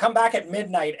 oh yeah, come back at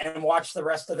midnight and watch the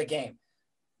rest of the game.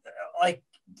 Like,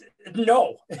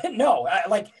 no,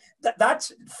 like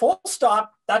that's full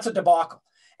stop. That's a debacle.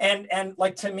 And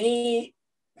like, to me,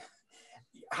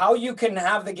 how you can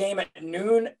have the game at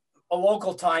noon, a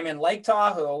local time in Lake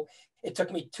Tahoe, it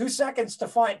took me 2 seconds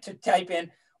to type in,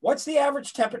 what's the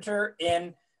average temperature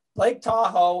in Lake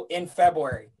Tahoe in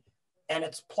February? And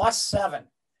it's +7.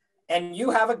 And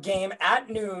you have a game at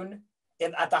noon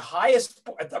at the highest,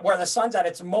 where the sun's at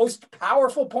its most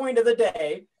powerful point of the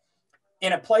day,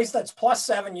 in a place that's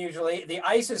 +7 usually, the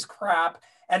ice is crap,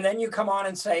 and then you come on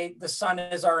and say the sun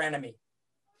is our enemy.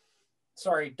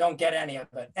 Sorry, don't get any of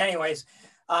it. Anyways,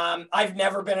 I've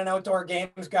never been an outdoor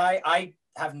games guy. I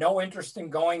have no interest in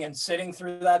going and sitting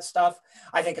through that stuff.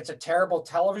 I think it's a terrible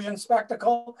television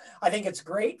spectacle. I think it's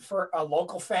great for a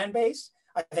local fan base.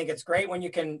 I think it's great when you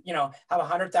can, you know, have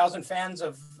 100,000 fans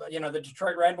of, you know, the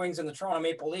Detroit Red Wings and the Toronto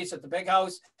Maple Leafs at the Big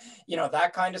House, you know,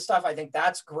 that kind of stuff. I think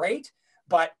that's great.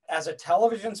 But as a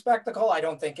television spectacle, I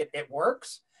don't think it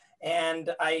works.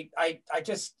 And I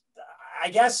guess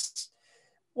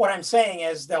what I'm saying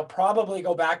is they'll probably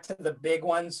go back to the big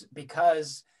ones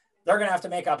because they're going to have to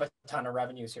make up a ton of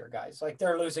revenues here, guys. Like,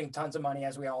 they're losing tons of money,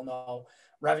 as we all know.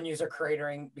 Revenues are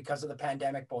cratering because of the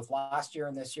pandemic, both last year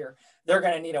and this year. They're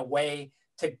going to need a way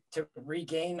to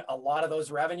regain a lot of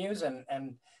those revenues. And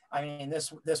I mean,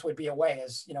 this would be a way,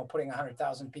 as, you know, putting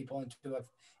 100,000 people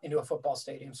into a football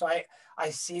stadium. So I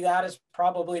see that as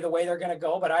probably the way they're going to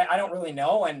go, but I don't really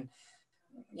know. And,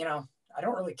 you know, I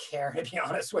don't really care, to be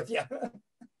honest with you.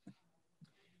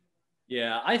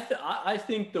 Yeah, I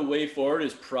think the way forward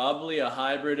is probably a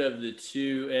hybrid of the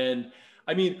two. And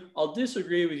I mean, I'll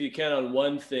disagree with you, Ken, on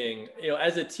one thing. You know,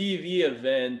 as a TV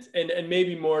event, and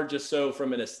maybe more just so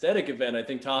from an aesthetic event, I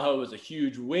think Tahoe was a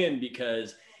huge win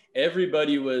because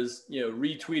everybody was, you know,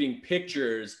 retweeting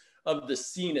pictures of the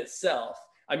scene itself.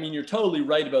 I mean, you're totally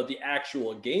right about the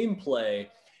actual gameplay,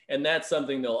 and that's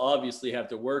something they'll obviously have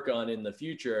to work on in the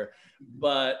future.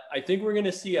 But I think we're going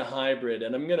to see a hybrid,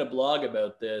 and I'm going to blog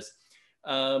about this.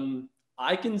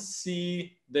 I can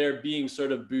see there being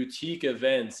sort of boutique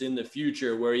events in the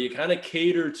future where you kind of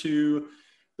cater to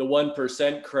the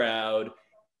 1% crowd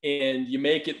and you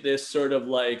make it this sort of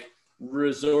like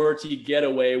resorty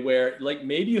getaway where, like,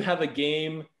 maybe you have a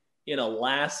game in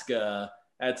Alaska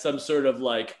at some sort of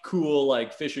like cool,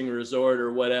 like fishing resort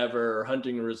or whatever, or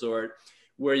hunting resort,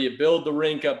 where you build the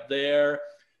rink up there.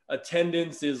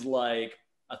 Attendance is like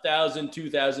 1,000,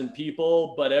 2,000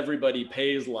 people, but everybody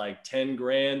pays like 10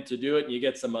 grand to do it. And you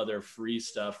get some other free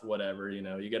stuff, whatever, you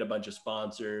know, you get a bunch of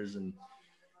sponsors and,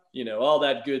 you know, all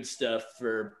that good stuff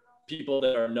for people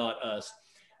that are not us.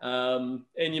 And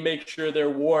you make sure they're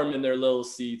warm in their little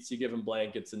seats. You give them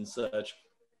blankets and such.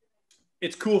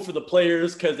 It's cool for the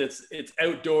players because it's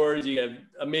outdoors. You have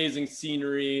amazing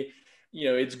scenery. You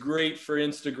know, it's great for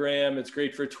Instagram. It's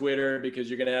great for Twitter because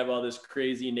you're going to have all this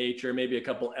crazy nature, maybe a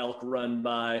couple elk run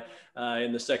by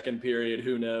in the second period.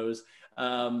 Who knows?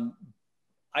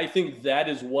 I think that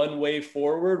is one way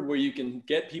forward where you can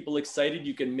get people excited.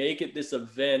 You can make it this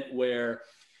event where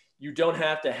you don't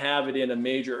have to have it in a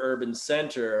major urban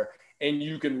center, and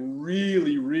you can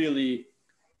really, really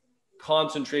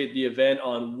concentrate the event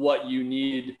on what you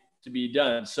need to be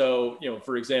done. So, you know,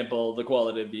 for example, the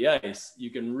quality of the ice,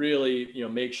 you can really, you know,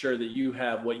 make sure that you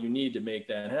have what you need to make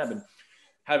that happen.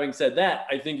 having said that,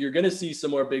 I think you're going to see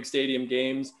some more big stadium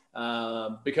games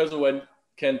because of what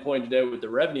Ken pointed out with the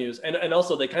revenues. And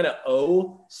also they kind of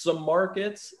owe some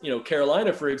markets. You know,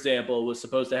 Carolina, for example, was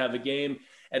supposed to have a game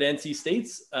at NC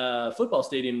State's football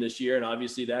stadium this year. And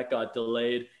obviously that got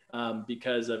delayed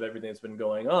because of everything that's been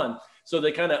going on. So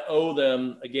they kind of owe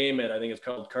them a game at, I think it's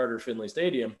called Carter Finley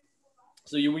Stadium.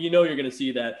 So you know you're going to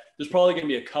see that. There's probably going to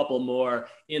be a couple more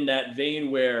in that vein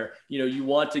where, you know, you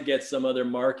want to get some other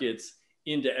markets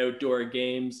into outdoor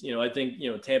games. You know, I think,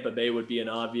 you know, Tampa Bay would be an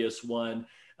obvious one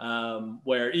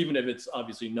where even if it's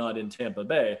obviously not in Tampa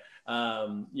Bay, you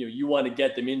know, you want to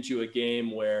get them into a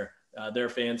game where their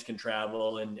fans can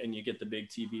travel and you get the big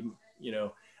TV, you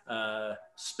know,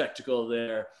 spectacle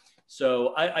there.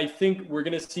 So I think we're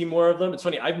going to see more of them. It's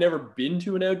funny, I've never been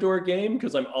to an outdoor game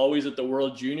because I'm always at the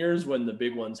World Juniors when the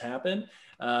big ones happen.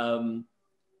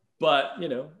 But, you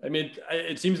know, I mean,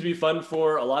 it seems to be fun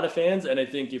for a lot of fans. And I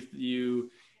think if you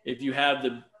have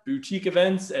the boutique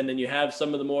events and then you have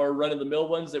some of the more run-of-the-mill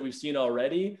ones that we've seen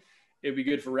already, it'd be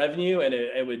good for revenue and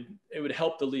it would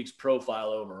help the league's profile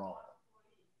overall.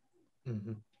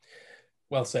 Mm-hmm.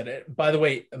 Well said. By the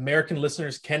way, American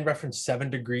listeners can reference 7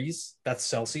 degrees. That's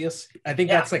Celsius. I think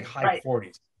that's like high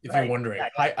 40s, if you're wondering.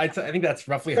 Yeah. I think that's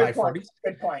roughly high 40s.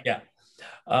 Good point. Yeah.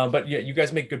 But yeah, you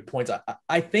guys make good points.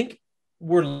 I think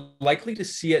we're likely to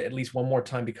see it at least one more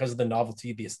time because of the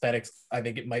novelty, the aesthetics. I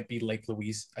think it might be Lake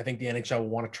Louise. I think the NHL will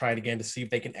want to try it again to see if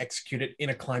they can execute it in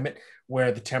a climate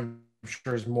where the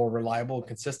temperature is more reliable and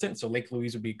consistent. So Lake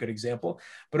Louise would be a good example.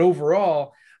 But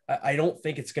overall, I don't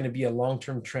think it's going to be a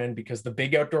long-term trend because the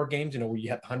big outdoor games, you know, where you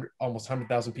had almost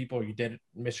 100,000 people, you did it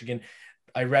in Michigan.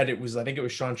 I think it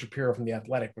was Sean Shapiro from The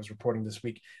Athletic was reporting this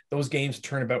week. Those games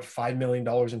turn about $5 million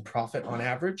in profit on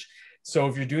average. So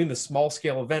if you're doing the small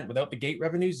scale event without the gate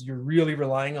revenues, you're really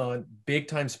relying on big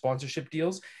time sponsorship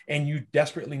deals, and you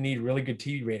desperately need really good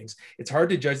TV ratings. It's hard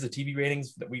to judge the TV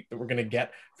ratings that we're going to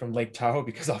get from Lake Tahoe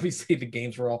because obviously the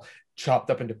games were all chopped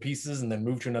up into pieces and then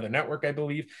moved to another network, I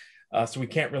believe. So we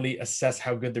can't really assess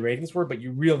how good the ratings were, but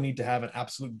you really need to have an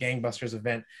absolute gangbusters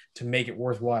event to make it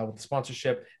worthwhile with the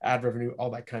sponsorship, ad revenue, all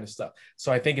that kind of stuff.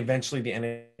 So I think eventually the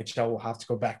NHL will have to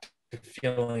go back to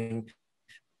filling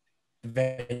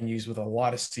venues with a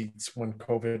lot of seats when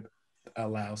COVID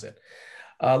allows it.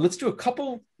 Let's do a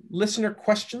couple listener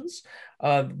questions.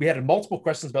 We had multiple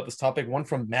questions about this topic, one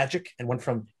from Magic and one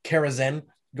from Karazen.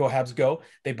 Go Habs Go.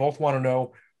 They both want to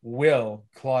know, will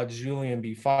Claude Julien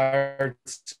be fired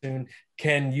soon?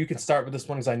 Ken, you can start with this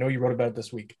one because I know you wrote about it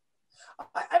this week.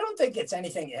 I don't think it's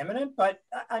anything imminent, but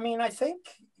I mean, I think,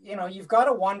 you know, you've got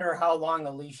to wonder how long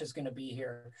the leash is going to be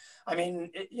here. I mean,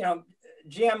 you know,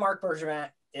 GM Marc Bergevin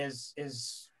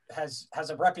has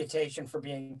a reputation for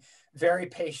being very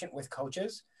patient with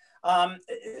coaches. I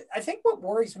think what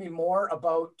worries me more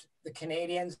about the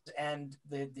Canadiens and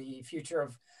the future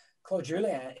of Claude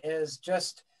Julien is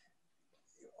just,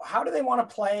 how do they want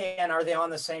to play and are they on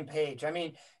the same page? I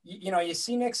mean, you know, you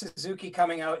see Nick Suzuki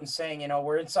coming out and saying, you know,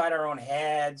 we're inside our own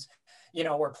heads, you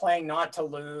know, we're playing not to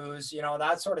lose, you know,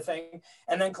 that sort of thing.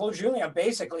 And then Claude Julien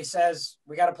basically says,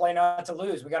 we got to play not to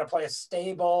lose. We got to play a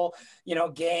stable, you know,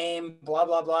 game, blah,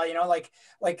 blah, blah, you know, like,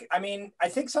 I mean, I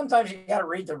think sometimes you got to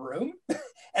read the room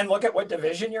and look at what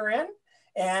division you're in.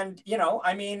 And, you know,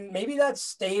 I mean, maybe that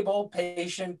stable,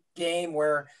 patient game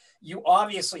where you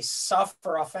obviously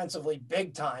suffer offensively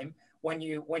big time when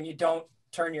you don't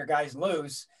turn your guys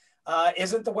loose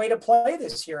isn't the way to play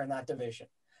this year in that division.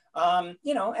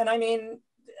 You know, and I mean,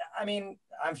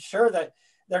 I'm sure that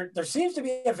there seems to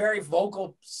be a very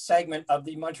vocal segment of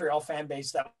the Montreal fan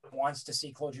base that wants to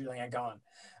see Claude Julien gone.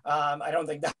 I don't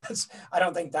think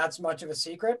that's much of a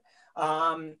secret.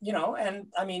 You know, and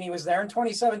I mean, he was there in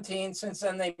 2017. Since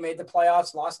then, they made the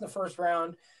playoffs, lost in the first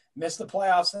round, missed the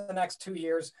playoffs in the next 2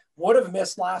 years, would have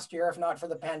missed last year if not for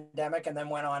the pandemic, and then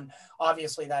went on,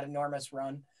 obviously, that enormous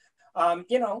run.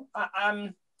 You know,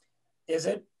 is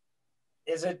it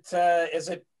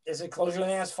Claude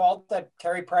Julien's fault that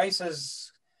Carey Price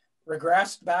has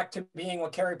regressed back to being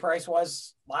what Carey Price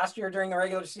was last year during the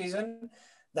regular season?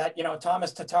 That, you know,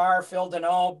 Thomas Tatar, Phil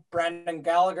Deneau, Brendan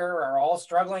Gallagher are all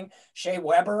struggling. Shea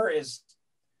Weber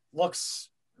looks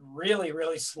really,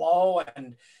 really slow.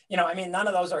 And, you know, I mean, none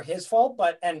of those are his fault,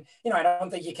 and, you know, I don't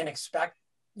think you can expect,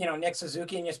 you know, Nick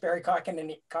Suzuki and Jesperi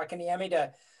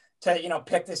Kotkaniemi to, you know,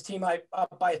 pick this team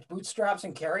up by its bootstraps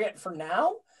and carry it for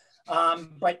now.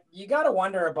 But you got to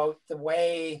wonder about the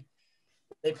way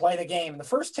they play the game. The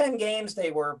first 10 games,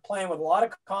 they were playing with a lot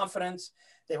of confidence.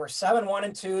 They were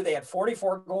 7-1-2. They had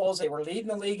 44 goals. They were leading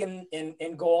the league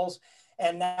in goals.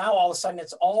 And now all of a sudden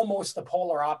it's almost the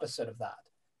polar opposite of that.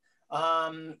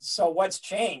 So what's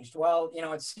changed? Well, you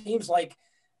know, it seems like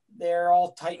they're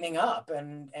all tightening up,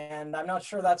 and I'm not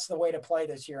sure that's the way to play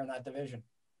this year in that division.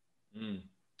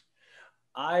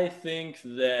 I think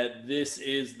that this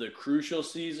is the crucial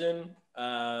season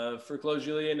for Claude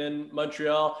Julien and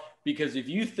Montreal, because if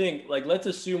you think, like, let's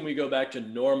assume we go back to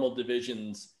normal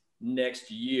divisions next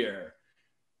year,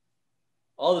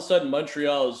 all of a sudden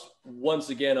Montreal is once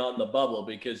again on the bubble,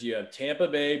 because you have Tampa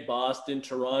Bay, Boston,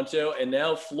 Toronto, and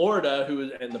now Florida,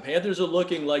 and the Panthers are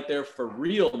looking like they're for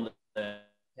real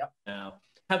now.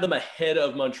 Have them ahead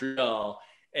of Montreal,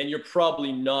 and you're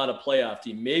probably not a playoff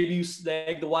team. Maybe you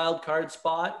snag the wild card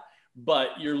spot, but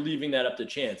you're leaving that up to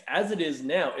chance. As it is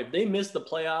now, if they miss the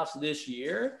playoffs this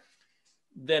year,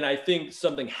 then I think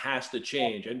something has to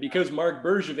change. And because Marc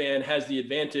Bergevin has the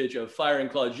advantage of firing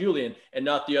Claude Julien and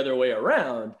not the other way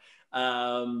around,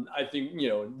 I think,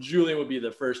 Julien would be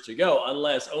the first to go,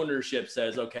 unless ownership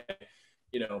says, okay,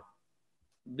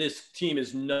 this team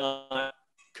is not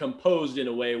composed in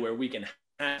a way where we can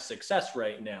have success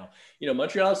right now.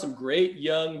 Montreal has some great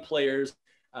young players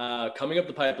coming up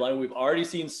the pipeline. We've already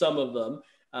seen some of them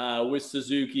with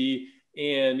Suzuki,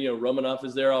 and Romanov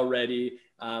is there already.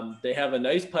 They have a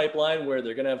nice pipeline where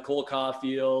they're going to have Cole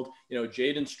Caulfield,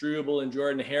 Jaden Struble and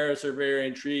Jordan Harris are very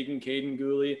intriguing, Caden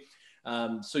Gooley.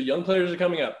 So young players are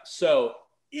coming up. So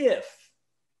if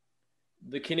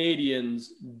the Canadiens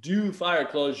do fire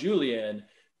Claude Julien,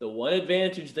 the one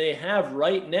advantage they have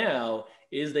right now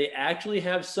is they actually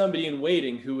have somebody in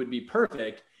waiting who would be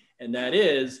perfect, and that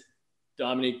is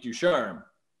Dominique Ducharme.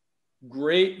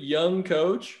 Great young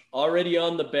coach, already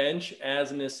on the bench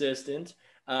as an assistant,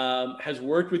 has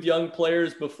worked with young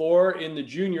players before in the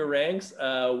junior ranks,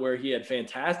 where he had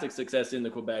fantastic success in the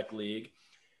Quebec League.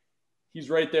 He's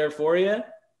right there for you.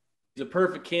 He's a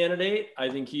perfect candidate. I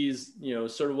think he's,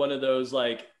 sort of one of those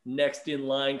like next in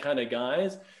line kind of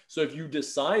guys. So if you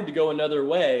decide to go another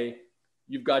way,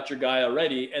 you've got your guy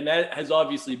already. And that has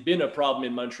obviously been a problem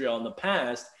in Montreal in the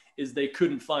past, is they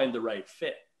couldn't find the right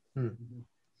fit.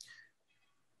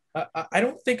 I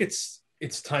don't think it's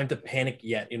time to panic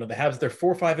yet. The Habs, they're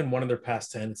 4-5-1 in their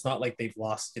past 10. It's not like they've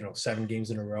lost, 7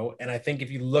 games in a row. And I think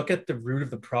if you look at the root of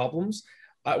the problems,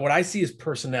 what I see is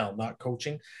personnel, not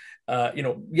coaching.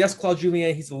 Yes, Claude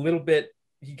Julien,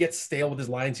 he gets stale with his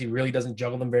lines. He really doesn't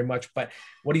juggle them very much. But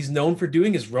what he's known for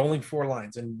doing is rolling 4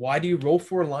 lines. And why do you roll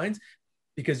 4 lines?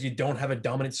 Because you don't have a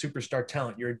dominant superstar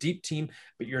talent. You're a deep team,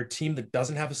 but you're a team that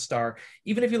doesn't have a star.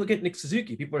 Even if you look at Nick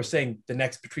Suzuki, people are saying the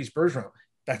next Patrice Bergeron.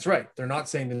 That's right. They're not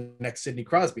saying the next Sidney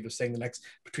Crosby. They're saying the next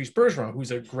Patrice Bergeron,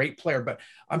 who's a great player. But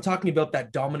I'm talking about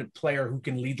that dominant player who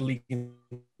can lead the league in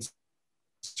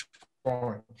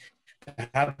scoring. The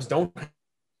Habs don't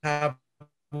have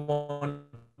one.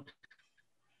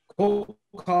 Cole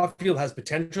Caulfield has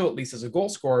potential, at least as a goal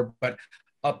scorer, but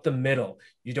up the middle,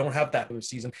 you don't have that this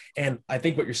season. And I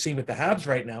think what you're seeing with the Habs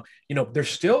right now, they're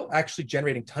still actually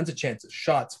generating tons of chances,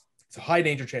 shots. It's a high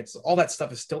danger chances. All that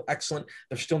stuff is still excellent.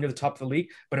 They're still near the top of the league.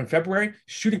 But in February,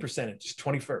 shooting percentage is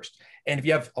 21st. And if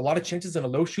you have a lot of chances and a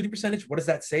low shooting percentage, what does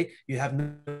that say? You have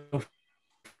no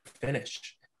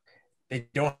finish. They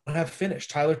don't have finish.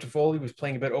 Tyler Toffoli was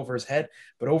playing a bit over his head.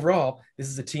 But overall, this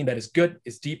is a team that is good,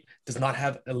 is deep, does not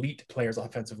have elite players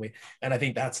offensively. And I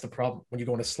think that's the problem. When you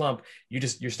go in a slump, you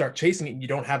start chasing it, and you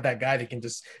don't have that guy that can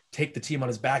just take the team on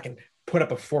his back and put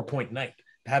up a 4-point night.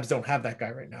 The Habs don't have that guy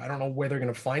right now. I don't know where they're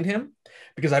going to find him,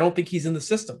 because I don't think he's in the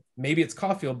system. Maybe it's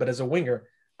Caulfield, but as a winger,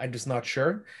 I'm just not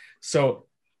sure. So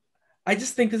I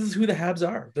just think this is who the Habs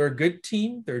are. They're a good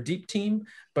team. They're a deep team,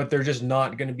 but they're just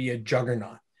not going to be a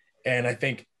juggernaut. And I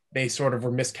think they sort of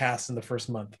were miscast in the first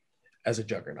month as a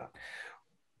juggernaut.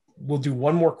 We'll do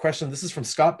one more question. This is from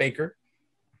Scott Baker.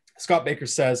 Scott Baker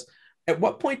says, at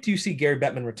what point do you see Gary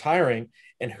Bettman retiring,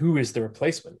 and who is the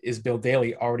replacement? Is Bill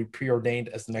Daly already preordained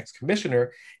as the next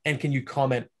commissioner? And can you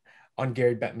comment on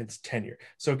Gary Bettman's tenure?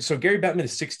 So Gary Bettman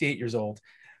is 68 years old.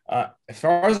 As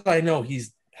far as I know,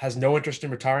 has no interest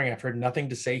in retiring. I've heard nothing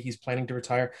to say he's planning to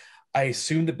retire. I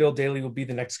assume that Bill Daly will be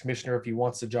the next commissioner if he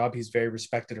wants the job. He's very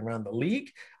respected around the league.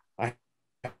 I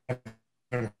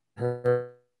haven't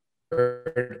heard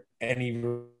any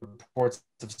reports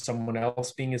of someone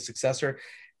else being his successor.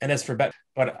 And as for Bet,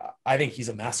 but I think he's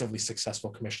a massively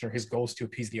successful commissioner. His goal is to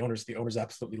appease the owners. The owners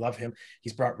absolutely love him.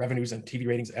 He's brought revenues and TV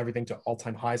ratings, everything to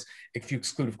all-time highs, if you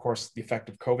exclude, of course, the effect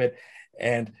of COVID.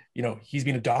 And, he's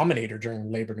been a dominator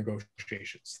during labor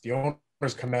negotiations. The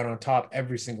owners come out on top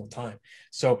every single time.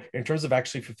 So in terms of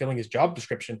actually fulfilling his job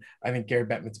description, I think Gary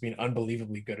Bettman's been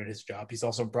unbelievably good at his job. He's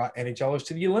also brought NHLers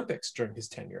to the Olympics during his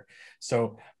tenure.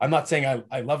 So I'm not saying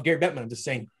I love Gary Bettman. I'm just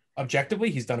saying objectively,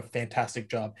 he's done a fantastic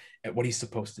job at what he's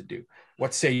supposed to do.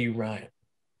 What say you, Ryan?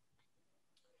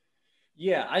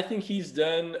 Yeah, I think he's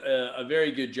done a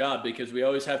very good job, because we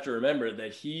always have to remember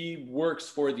that he works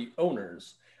for the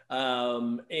owners.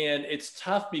 And it's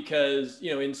tough because,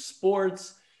 in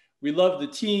sports, we love the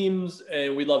teams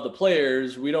and we love the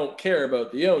players. We don't care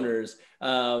about the owners,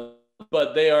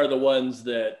 but they are the ones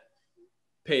that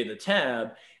pay the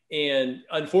tab. And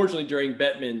unfortunately, during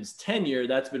Bettman's tenure,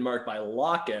 that's been marked by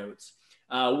lockouts,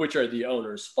 which are the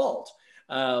owner's fault.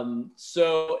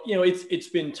 So, it's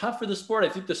been tough for the sport. I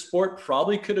think the sport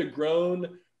probably could have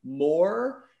grown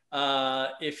more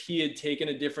if he had taken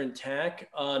a different tack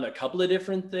on a couple of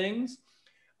different things.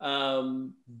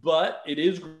 But it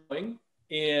is growing,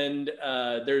 and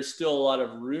there's still a lot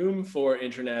of room for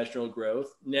international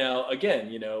growth. Now,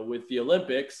 again, with the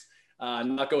Olympics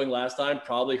not going last time,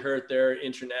 probably hurt their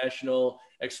international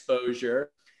exposure.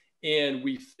 And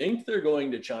we think they're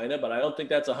going to China, but I don't think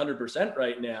that's 100%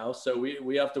 right now. So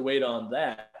we have to wait on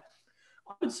that.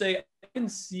 I would say I can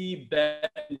see Bet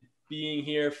being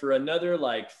here for another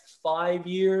 5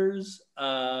 years.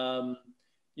 Maybe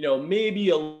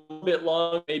a little bit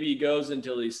long. Maybe he goes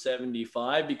until he's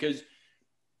 75, because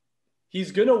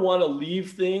he's going to want to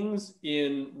leave things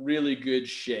in really good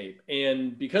shape.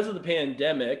 And because of the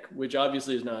pandemic, which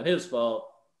obviously is not his fault,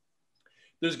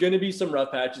 there's going to be some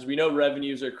rough patches. We know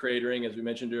revenues are cratering, as we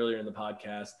mentioned earlier in the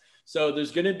podcast. So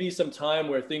there's going to be some time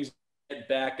where things get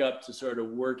back up to sort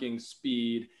of working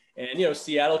speed. And,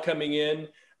 Seattle coming in,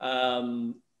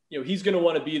 he's going to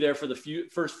want to be there for the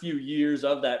first few years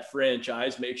of that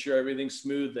franchise, make sure everything's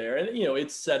smooth there. And,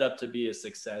 it's set up to be a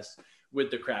success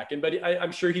with the Kraken. But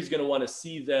I'm sure he's going to want to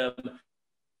see them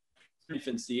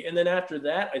infancy. And then after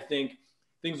that, I think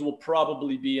things will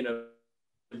probably be in a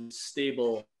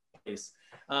stable place.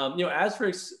 As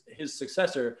for his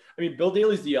successor, Bill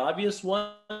Daly's the obvious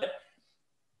one.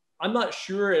 I'm not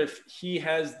sure if he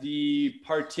has the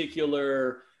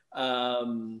particular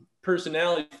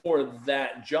personality for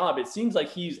that job. It seems like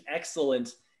he's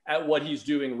excellent at what he's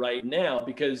doing right now,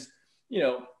 because,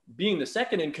 being the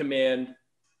second in command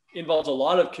involves a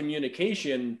lot of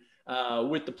communication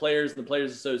with the players and the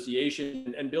Players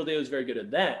Association, and Bill Daly is very good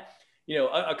at that.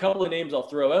 A couple of names I'll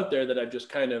throw out there that I've just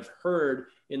kind of heard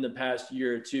in the past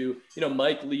year or two,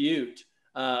 Mike Liut,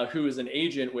 who is an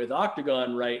agent with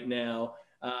Octagon right now,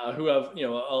 who have, a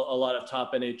lot of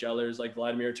top NHLers like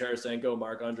Vladimir Tarasenko,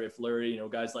 Marc-Andre Fleury,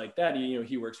 guys like that.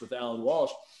 He works with Alan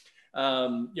Walsh.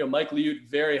 Mike Liut,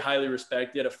 very highly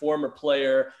respected, a former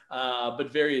player,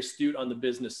 but very astute on the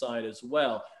business side as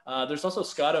well. There's also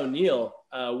Scott O'Neill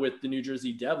with the New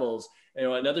Jersey Devils,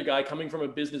 another guy coming from a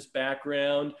business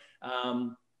background.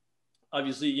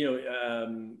 Obviously,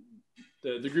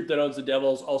 the group that owns the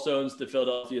Devils also owns the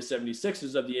Philadelphia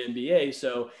 76ers of the NBA.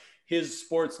 So his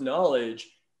sports knowledge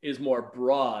is more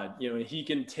broad, and he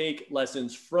can take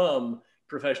lessons from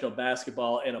professional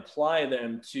basketball and apply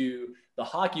them to the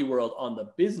hockey world on the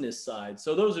business side.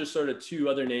 So those are sort of two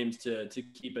other names to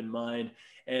keep in mind.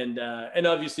 And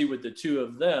obviously with the two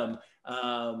of them,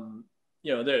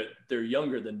 they're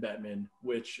younger than Bettman,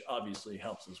 which obviously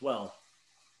helps as well.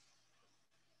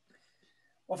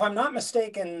 Well, if I'm not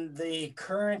mistaken, the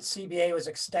current CBA was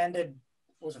extended,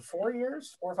 was it 4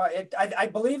 years? 4 or 5? I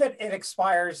believe it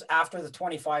expires after the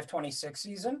 25-26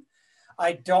 season.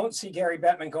 I don't see Gary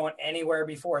Bettman going anywhere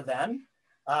before then.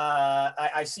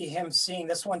 I see him seeing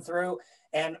this one through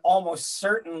and almost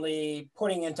certainly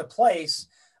putting into place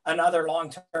another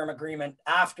long-term agreement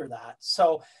after that.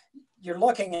 So you're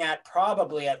looking at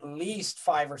probably at least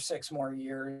 5 or 6 more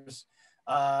years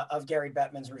of Gary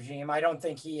Bettman's regime. I don't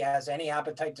think he has any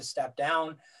appetite to step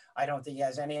down. I don't think he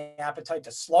has any appetite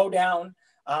to slow down.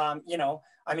 And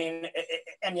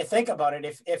you think about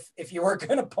it, if you were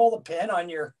going to pull the pin on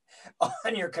your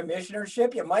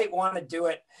commissionership, you might want to do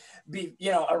it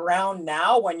around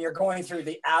now when you're going through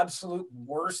the absolute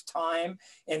worst time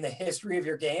in the history of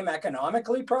your game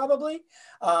economically, probably.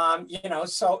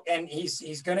 So, and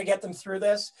he's going to get them through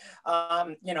this.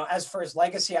 As for his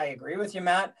legacy, I agree with you,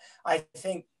 Matt. I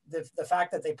think the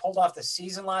fact that they pulled off the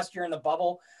season last year in the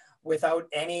bubble without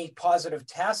any positive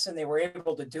tests, and they were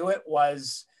able to do it,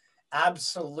 was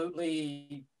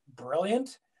absolutely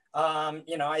brilliant.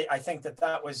 I think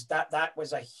that was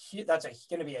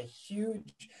going to be a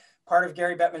huge part of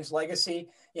Gary Bettman's legacy.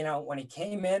 When he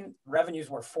came in,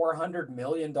 revenues were $400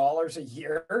 million a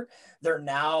year. They're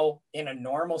now, in a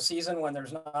normal season when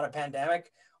there's not a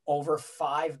pandemic, over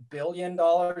 $5 billion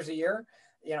a year.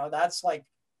 That's like,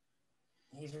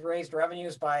 he's raised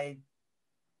revenues by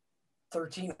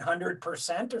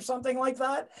 1,300% or something like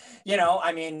that.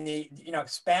 The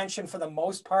expansion for the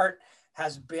most part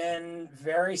has been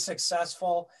very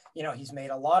successful. You know, he's made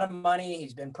a lot of money.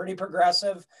 He's been pretty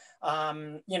progressive.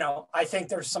 You know, I think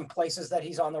there's some places that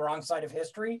he's on the wrong side of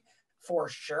history for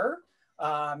sure.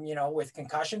 You know, with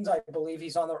concussions, I believe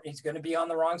he's going to be on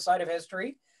the wrong side of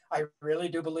history. I really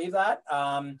do believe that.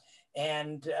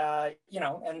 You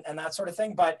know, and that sort of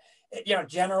thing. But, you know,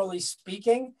 generally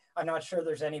speaking, I'm not sure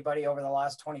there's anybody over the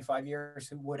last 25 years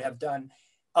who would have done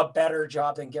a better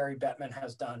job than Gary Bettman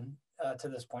has done to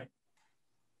this point.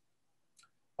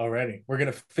 Alrighty, we're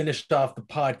going to finish off the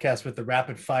podcast with the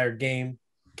rapid fire game.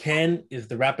 Ken is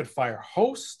the rapid fire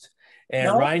host, and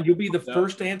No. Ryan, you'll be the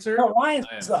first answer. No,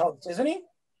 Ryan's the host, isn't he?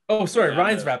 Oh, sorry,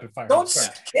 Ryan's rapid fire. Don't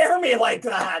Sorry. scare me like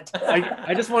that.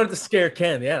 I just wanted to scare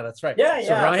Ken. Yeah, that's right. Yeah,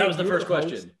 So Ryan, That was the you're first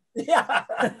question. Yeah.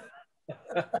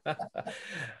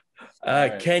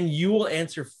 Right. Ken, you will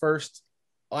answer first.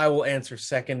 I will answer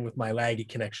second with my laggy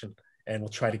connection, and we'll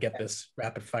try to get this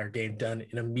rapid fire game done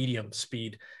in a medium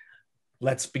speed.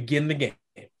 Let's begin the game.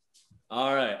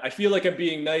 All right. I feel like I'm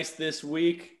being nice this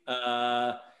week.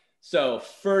 So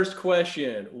first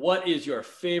question, what is your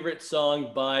favorite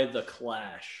song by The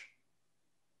Clash?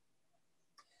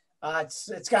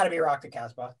 It's got to be Rock the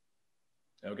Casbah.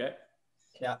 Okay.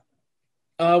 Yeah.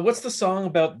 What's the song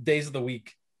about days of the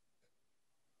week?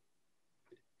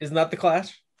 Isn't that The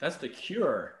Clash? That's The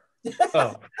Cure.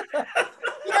 Oh,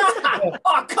 Yeah.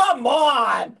 Oh, come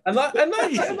on. I'm not that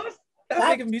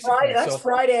big of a music fan, That's so-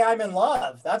 Friday I'm in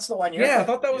Love. That's the one you're Yeah, I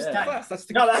thought that was Yeah. The Clash. That's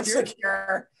the No, that's Cure. the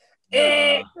Cure.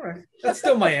 All right. That's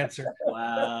still my answer.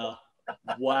 Wow.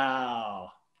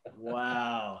 Wow.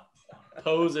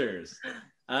 Posers.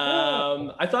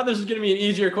 I thought this was going to be an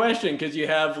easier question because you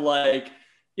have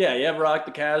you have Rock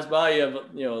the Casbah, you have,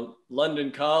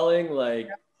 London Calling,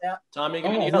 Yeah. Tommy,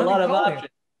 Oh, you got a lot London of Calling.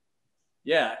 options.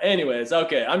 Yeah. Anyways,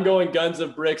 okay. I'm going Guns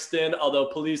of Brixton, although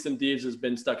Police and Thieves has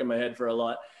been stuck in my head for a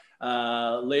lot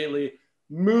lately.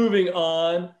 Moving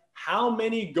on, how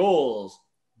many goals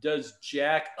does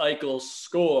Jack Eichel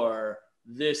score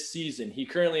this season? He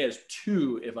currently has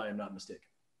 2, if I am not mistaken.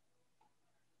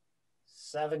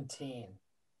 17.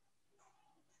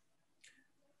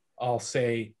 I'll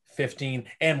say 15.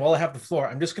 And while I have the floor,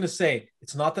 I'm just going to say,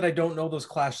 it's not that I don't know those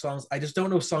Clash songs. I just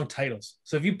don't know song titles.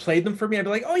 So if you played them for me, I'd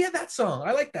be like, oh yeah, that song.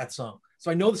 I like that song.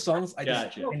 So I know the songs. I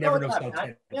Gotcha. never Go know with song that,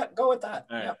 titles. Yeah, go with that.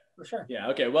 All right. Yeah, for sure. Yeah,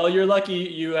 okay. Well, you're lucky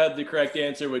you had the correct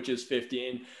answer, which is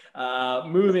 15.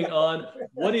 Moving on,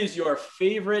 what is your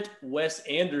favorite Wes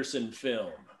Anderson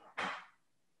film?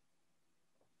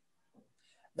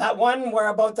 That one where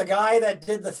about the guy that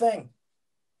did the thing.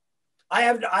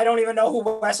 I don't even know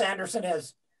who Wes Anderson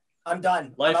is. I'm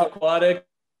done. Life I'm out. Aquatic,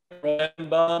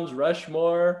 Bombs,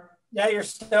 Rushmore. Yeah, you're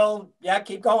still,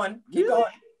 keep going.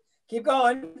 Keep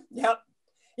going. Yep.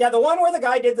 Yeah, the one where the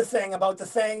guy did the thing about the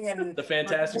thing and The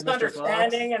Fantastic Mr. Fox.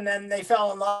 misunderstanding, and then they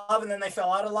fell in love, and then they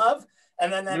fell out of love,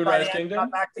 and then by Moonrise the end Kingdom?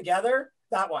 got back together.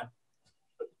 That one.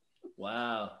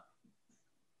 Wow.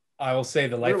 I will say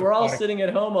the Life We're all Aquatic. sitting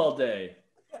at home all day.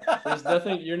 There's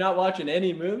nothing, you're not watching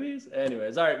any movies?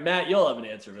 Anyways, all right, Matt, you'll have an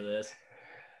answer for this.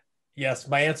 Yes,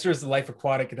 my answer is the Life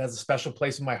Aquatic. It has a special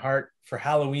place in my heart. For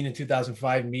Halloween in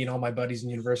 2005, me and all my buddies in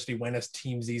university went as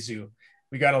Team Zizou.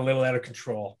 We got a little out of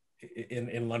control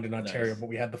in London, Ontario, Nice. but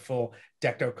we had the full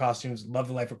decked out costumes. Love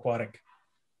the Life Aquatic.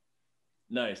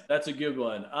 Nice. That's a good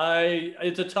one.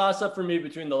 It's a toss up for me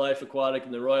between the Life Aquatic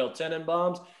and the Royal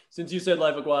Tenenbaums. Since you said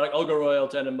Life Aquatic, I'll go Royal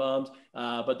Tenenbaums,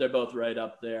 but they're both right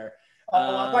up there. If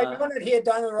I'd known that he had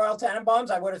done the Royal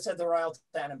Tenenbaums, I would have said the Royal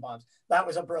Tenenbaums. That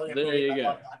was a brilliant There movie. you I go.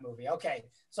 love that movie. Okay,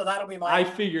 so that'll be my. I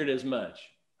figured as much.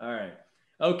 All right.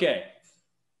 Okay.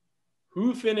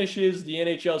 Who finishes the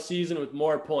NHL season with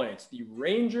more points? The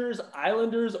Rangers,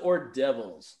 Islanders, or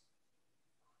Devils?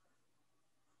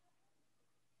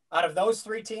 Out of those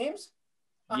 3 teams,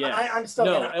 Yes. I'm still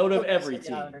No, gonna, out of I'm still gonna every say the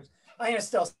team. Islanders. I'm gonna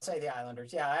still say the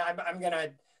Islanders. Yeah,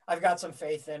 I've got some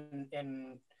faith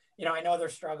in I know they're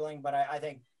struggling, but I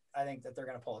think that they're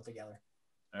gonna pull it together.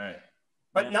 All right.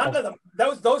 But Yeah. none of them,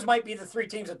 those might be the 3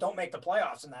 teams that don't make the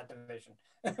playoffs in that division.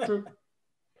 True.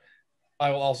 I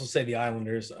will also say the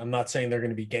Islanders. I'm not saying they're going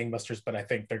to be gangbusters, but I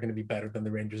think they're going to be better than the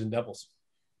Rangers and Devils.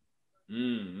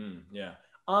 Yeah.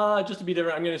 Just to be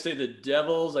different, I'm going to say the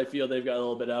Devils. I feel they've got a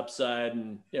little bit of upside,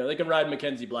 and they can ride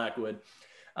Mackenzie Blackwood.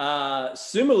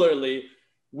 Similarly,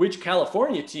 which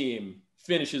California team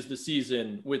finishes the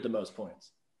season with the most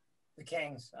points? The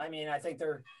Kings. I mean, I think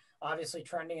they're obviously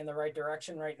trending in the right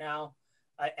direction right now.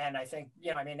 And I think,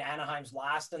 Anaheim's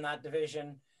last in that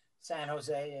division. San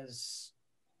Jose is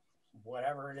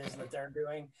whatever it is that they're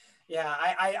doing. Yeah,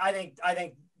 I think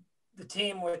the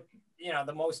team with,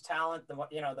 the most talent, the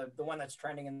one that's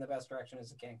trending in the best direction is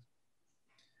the Kings.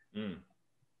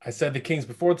 I said the Kings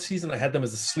before the season. I had them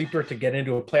as a sleeper to get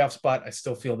into a playoff spot. I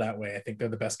still feel that way. I think they're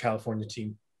the best California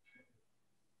team.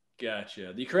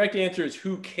 Gotcha. The correct answer is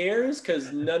who cares,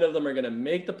 because none of them are going to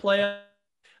make the playoff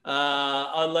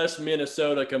unless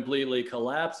Minnesota completely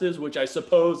collapses, which I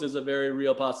suppose is a very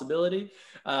real possibility.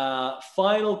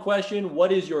 Final question.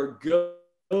 What is your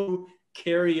go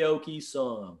karaoke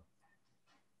song?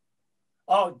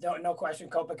 Oh, no question.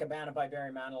 Copacabana by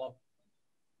Barry Manilow.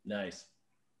 Nice.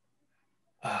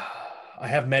 I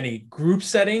have many. Group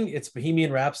setting, it's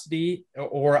Bohemian Rhapsody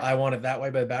or I Want It That Way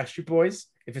by the Backstreet Boys.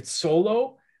 If it's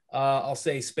solo, I'll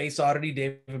say Space Oddity,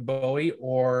 David Bowie,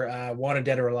 or Wanted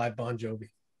Dead or Alive, Bon Jovi.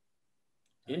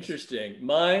 Interesting.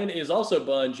 Mine is also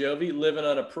Bon Jovi, Living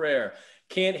on a Prayer.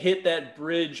 Can't hit that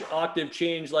bridge octave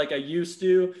change like I used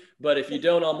to, but if you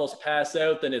don't almost pass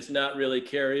out, then it's not really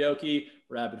karaoke.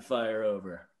 Rapid fire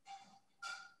over.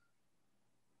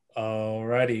 All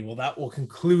righty. Well, that will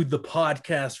conclude the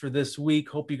podcast for this week.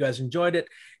 Hope you guys enjoyed it.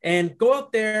 And go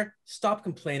out there, stop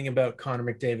complaining about Connor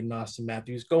McDavid and Auston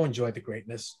Matthews. Go enjoy the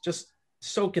greatness. Just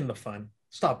soak in the fun.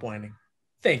 Stop whining.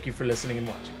 Thank you for listening and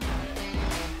watching.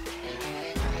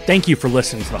 Thank you for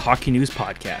listening to the Hockey News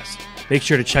Podcast. Make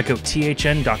sure to check out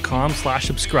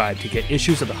thn.com/subscribe to get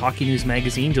issues of the Hockey News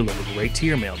magazine delivered right to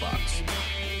your mailbox.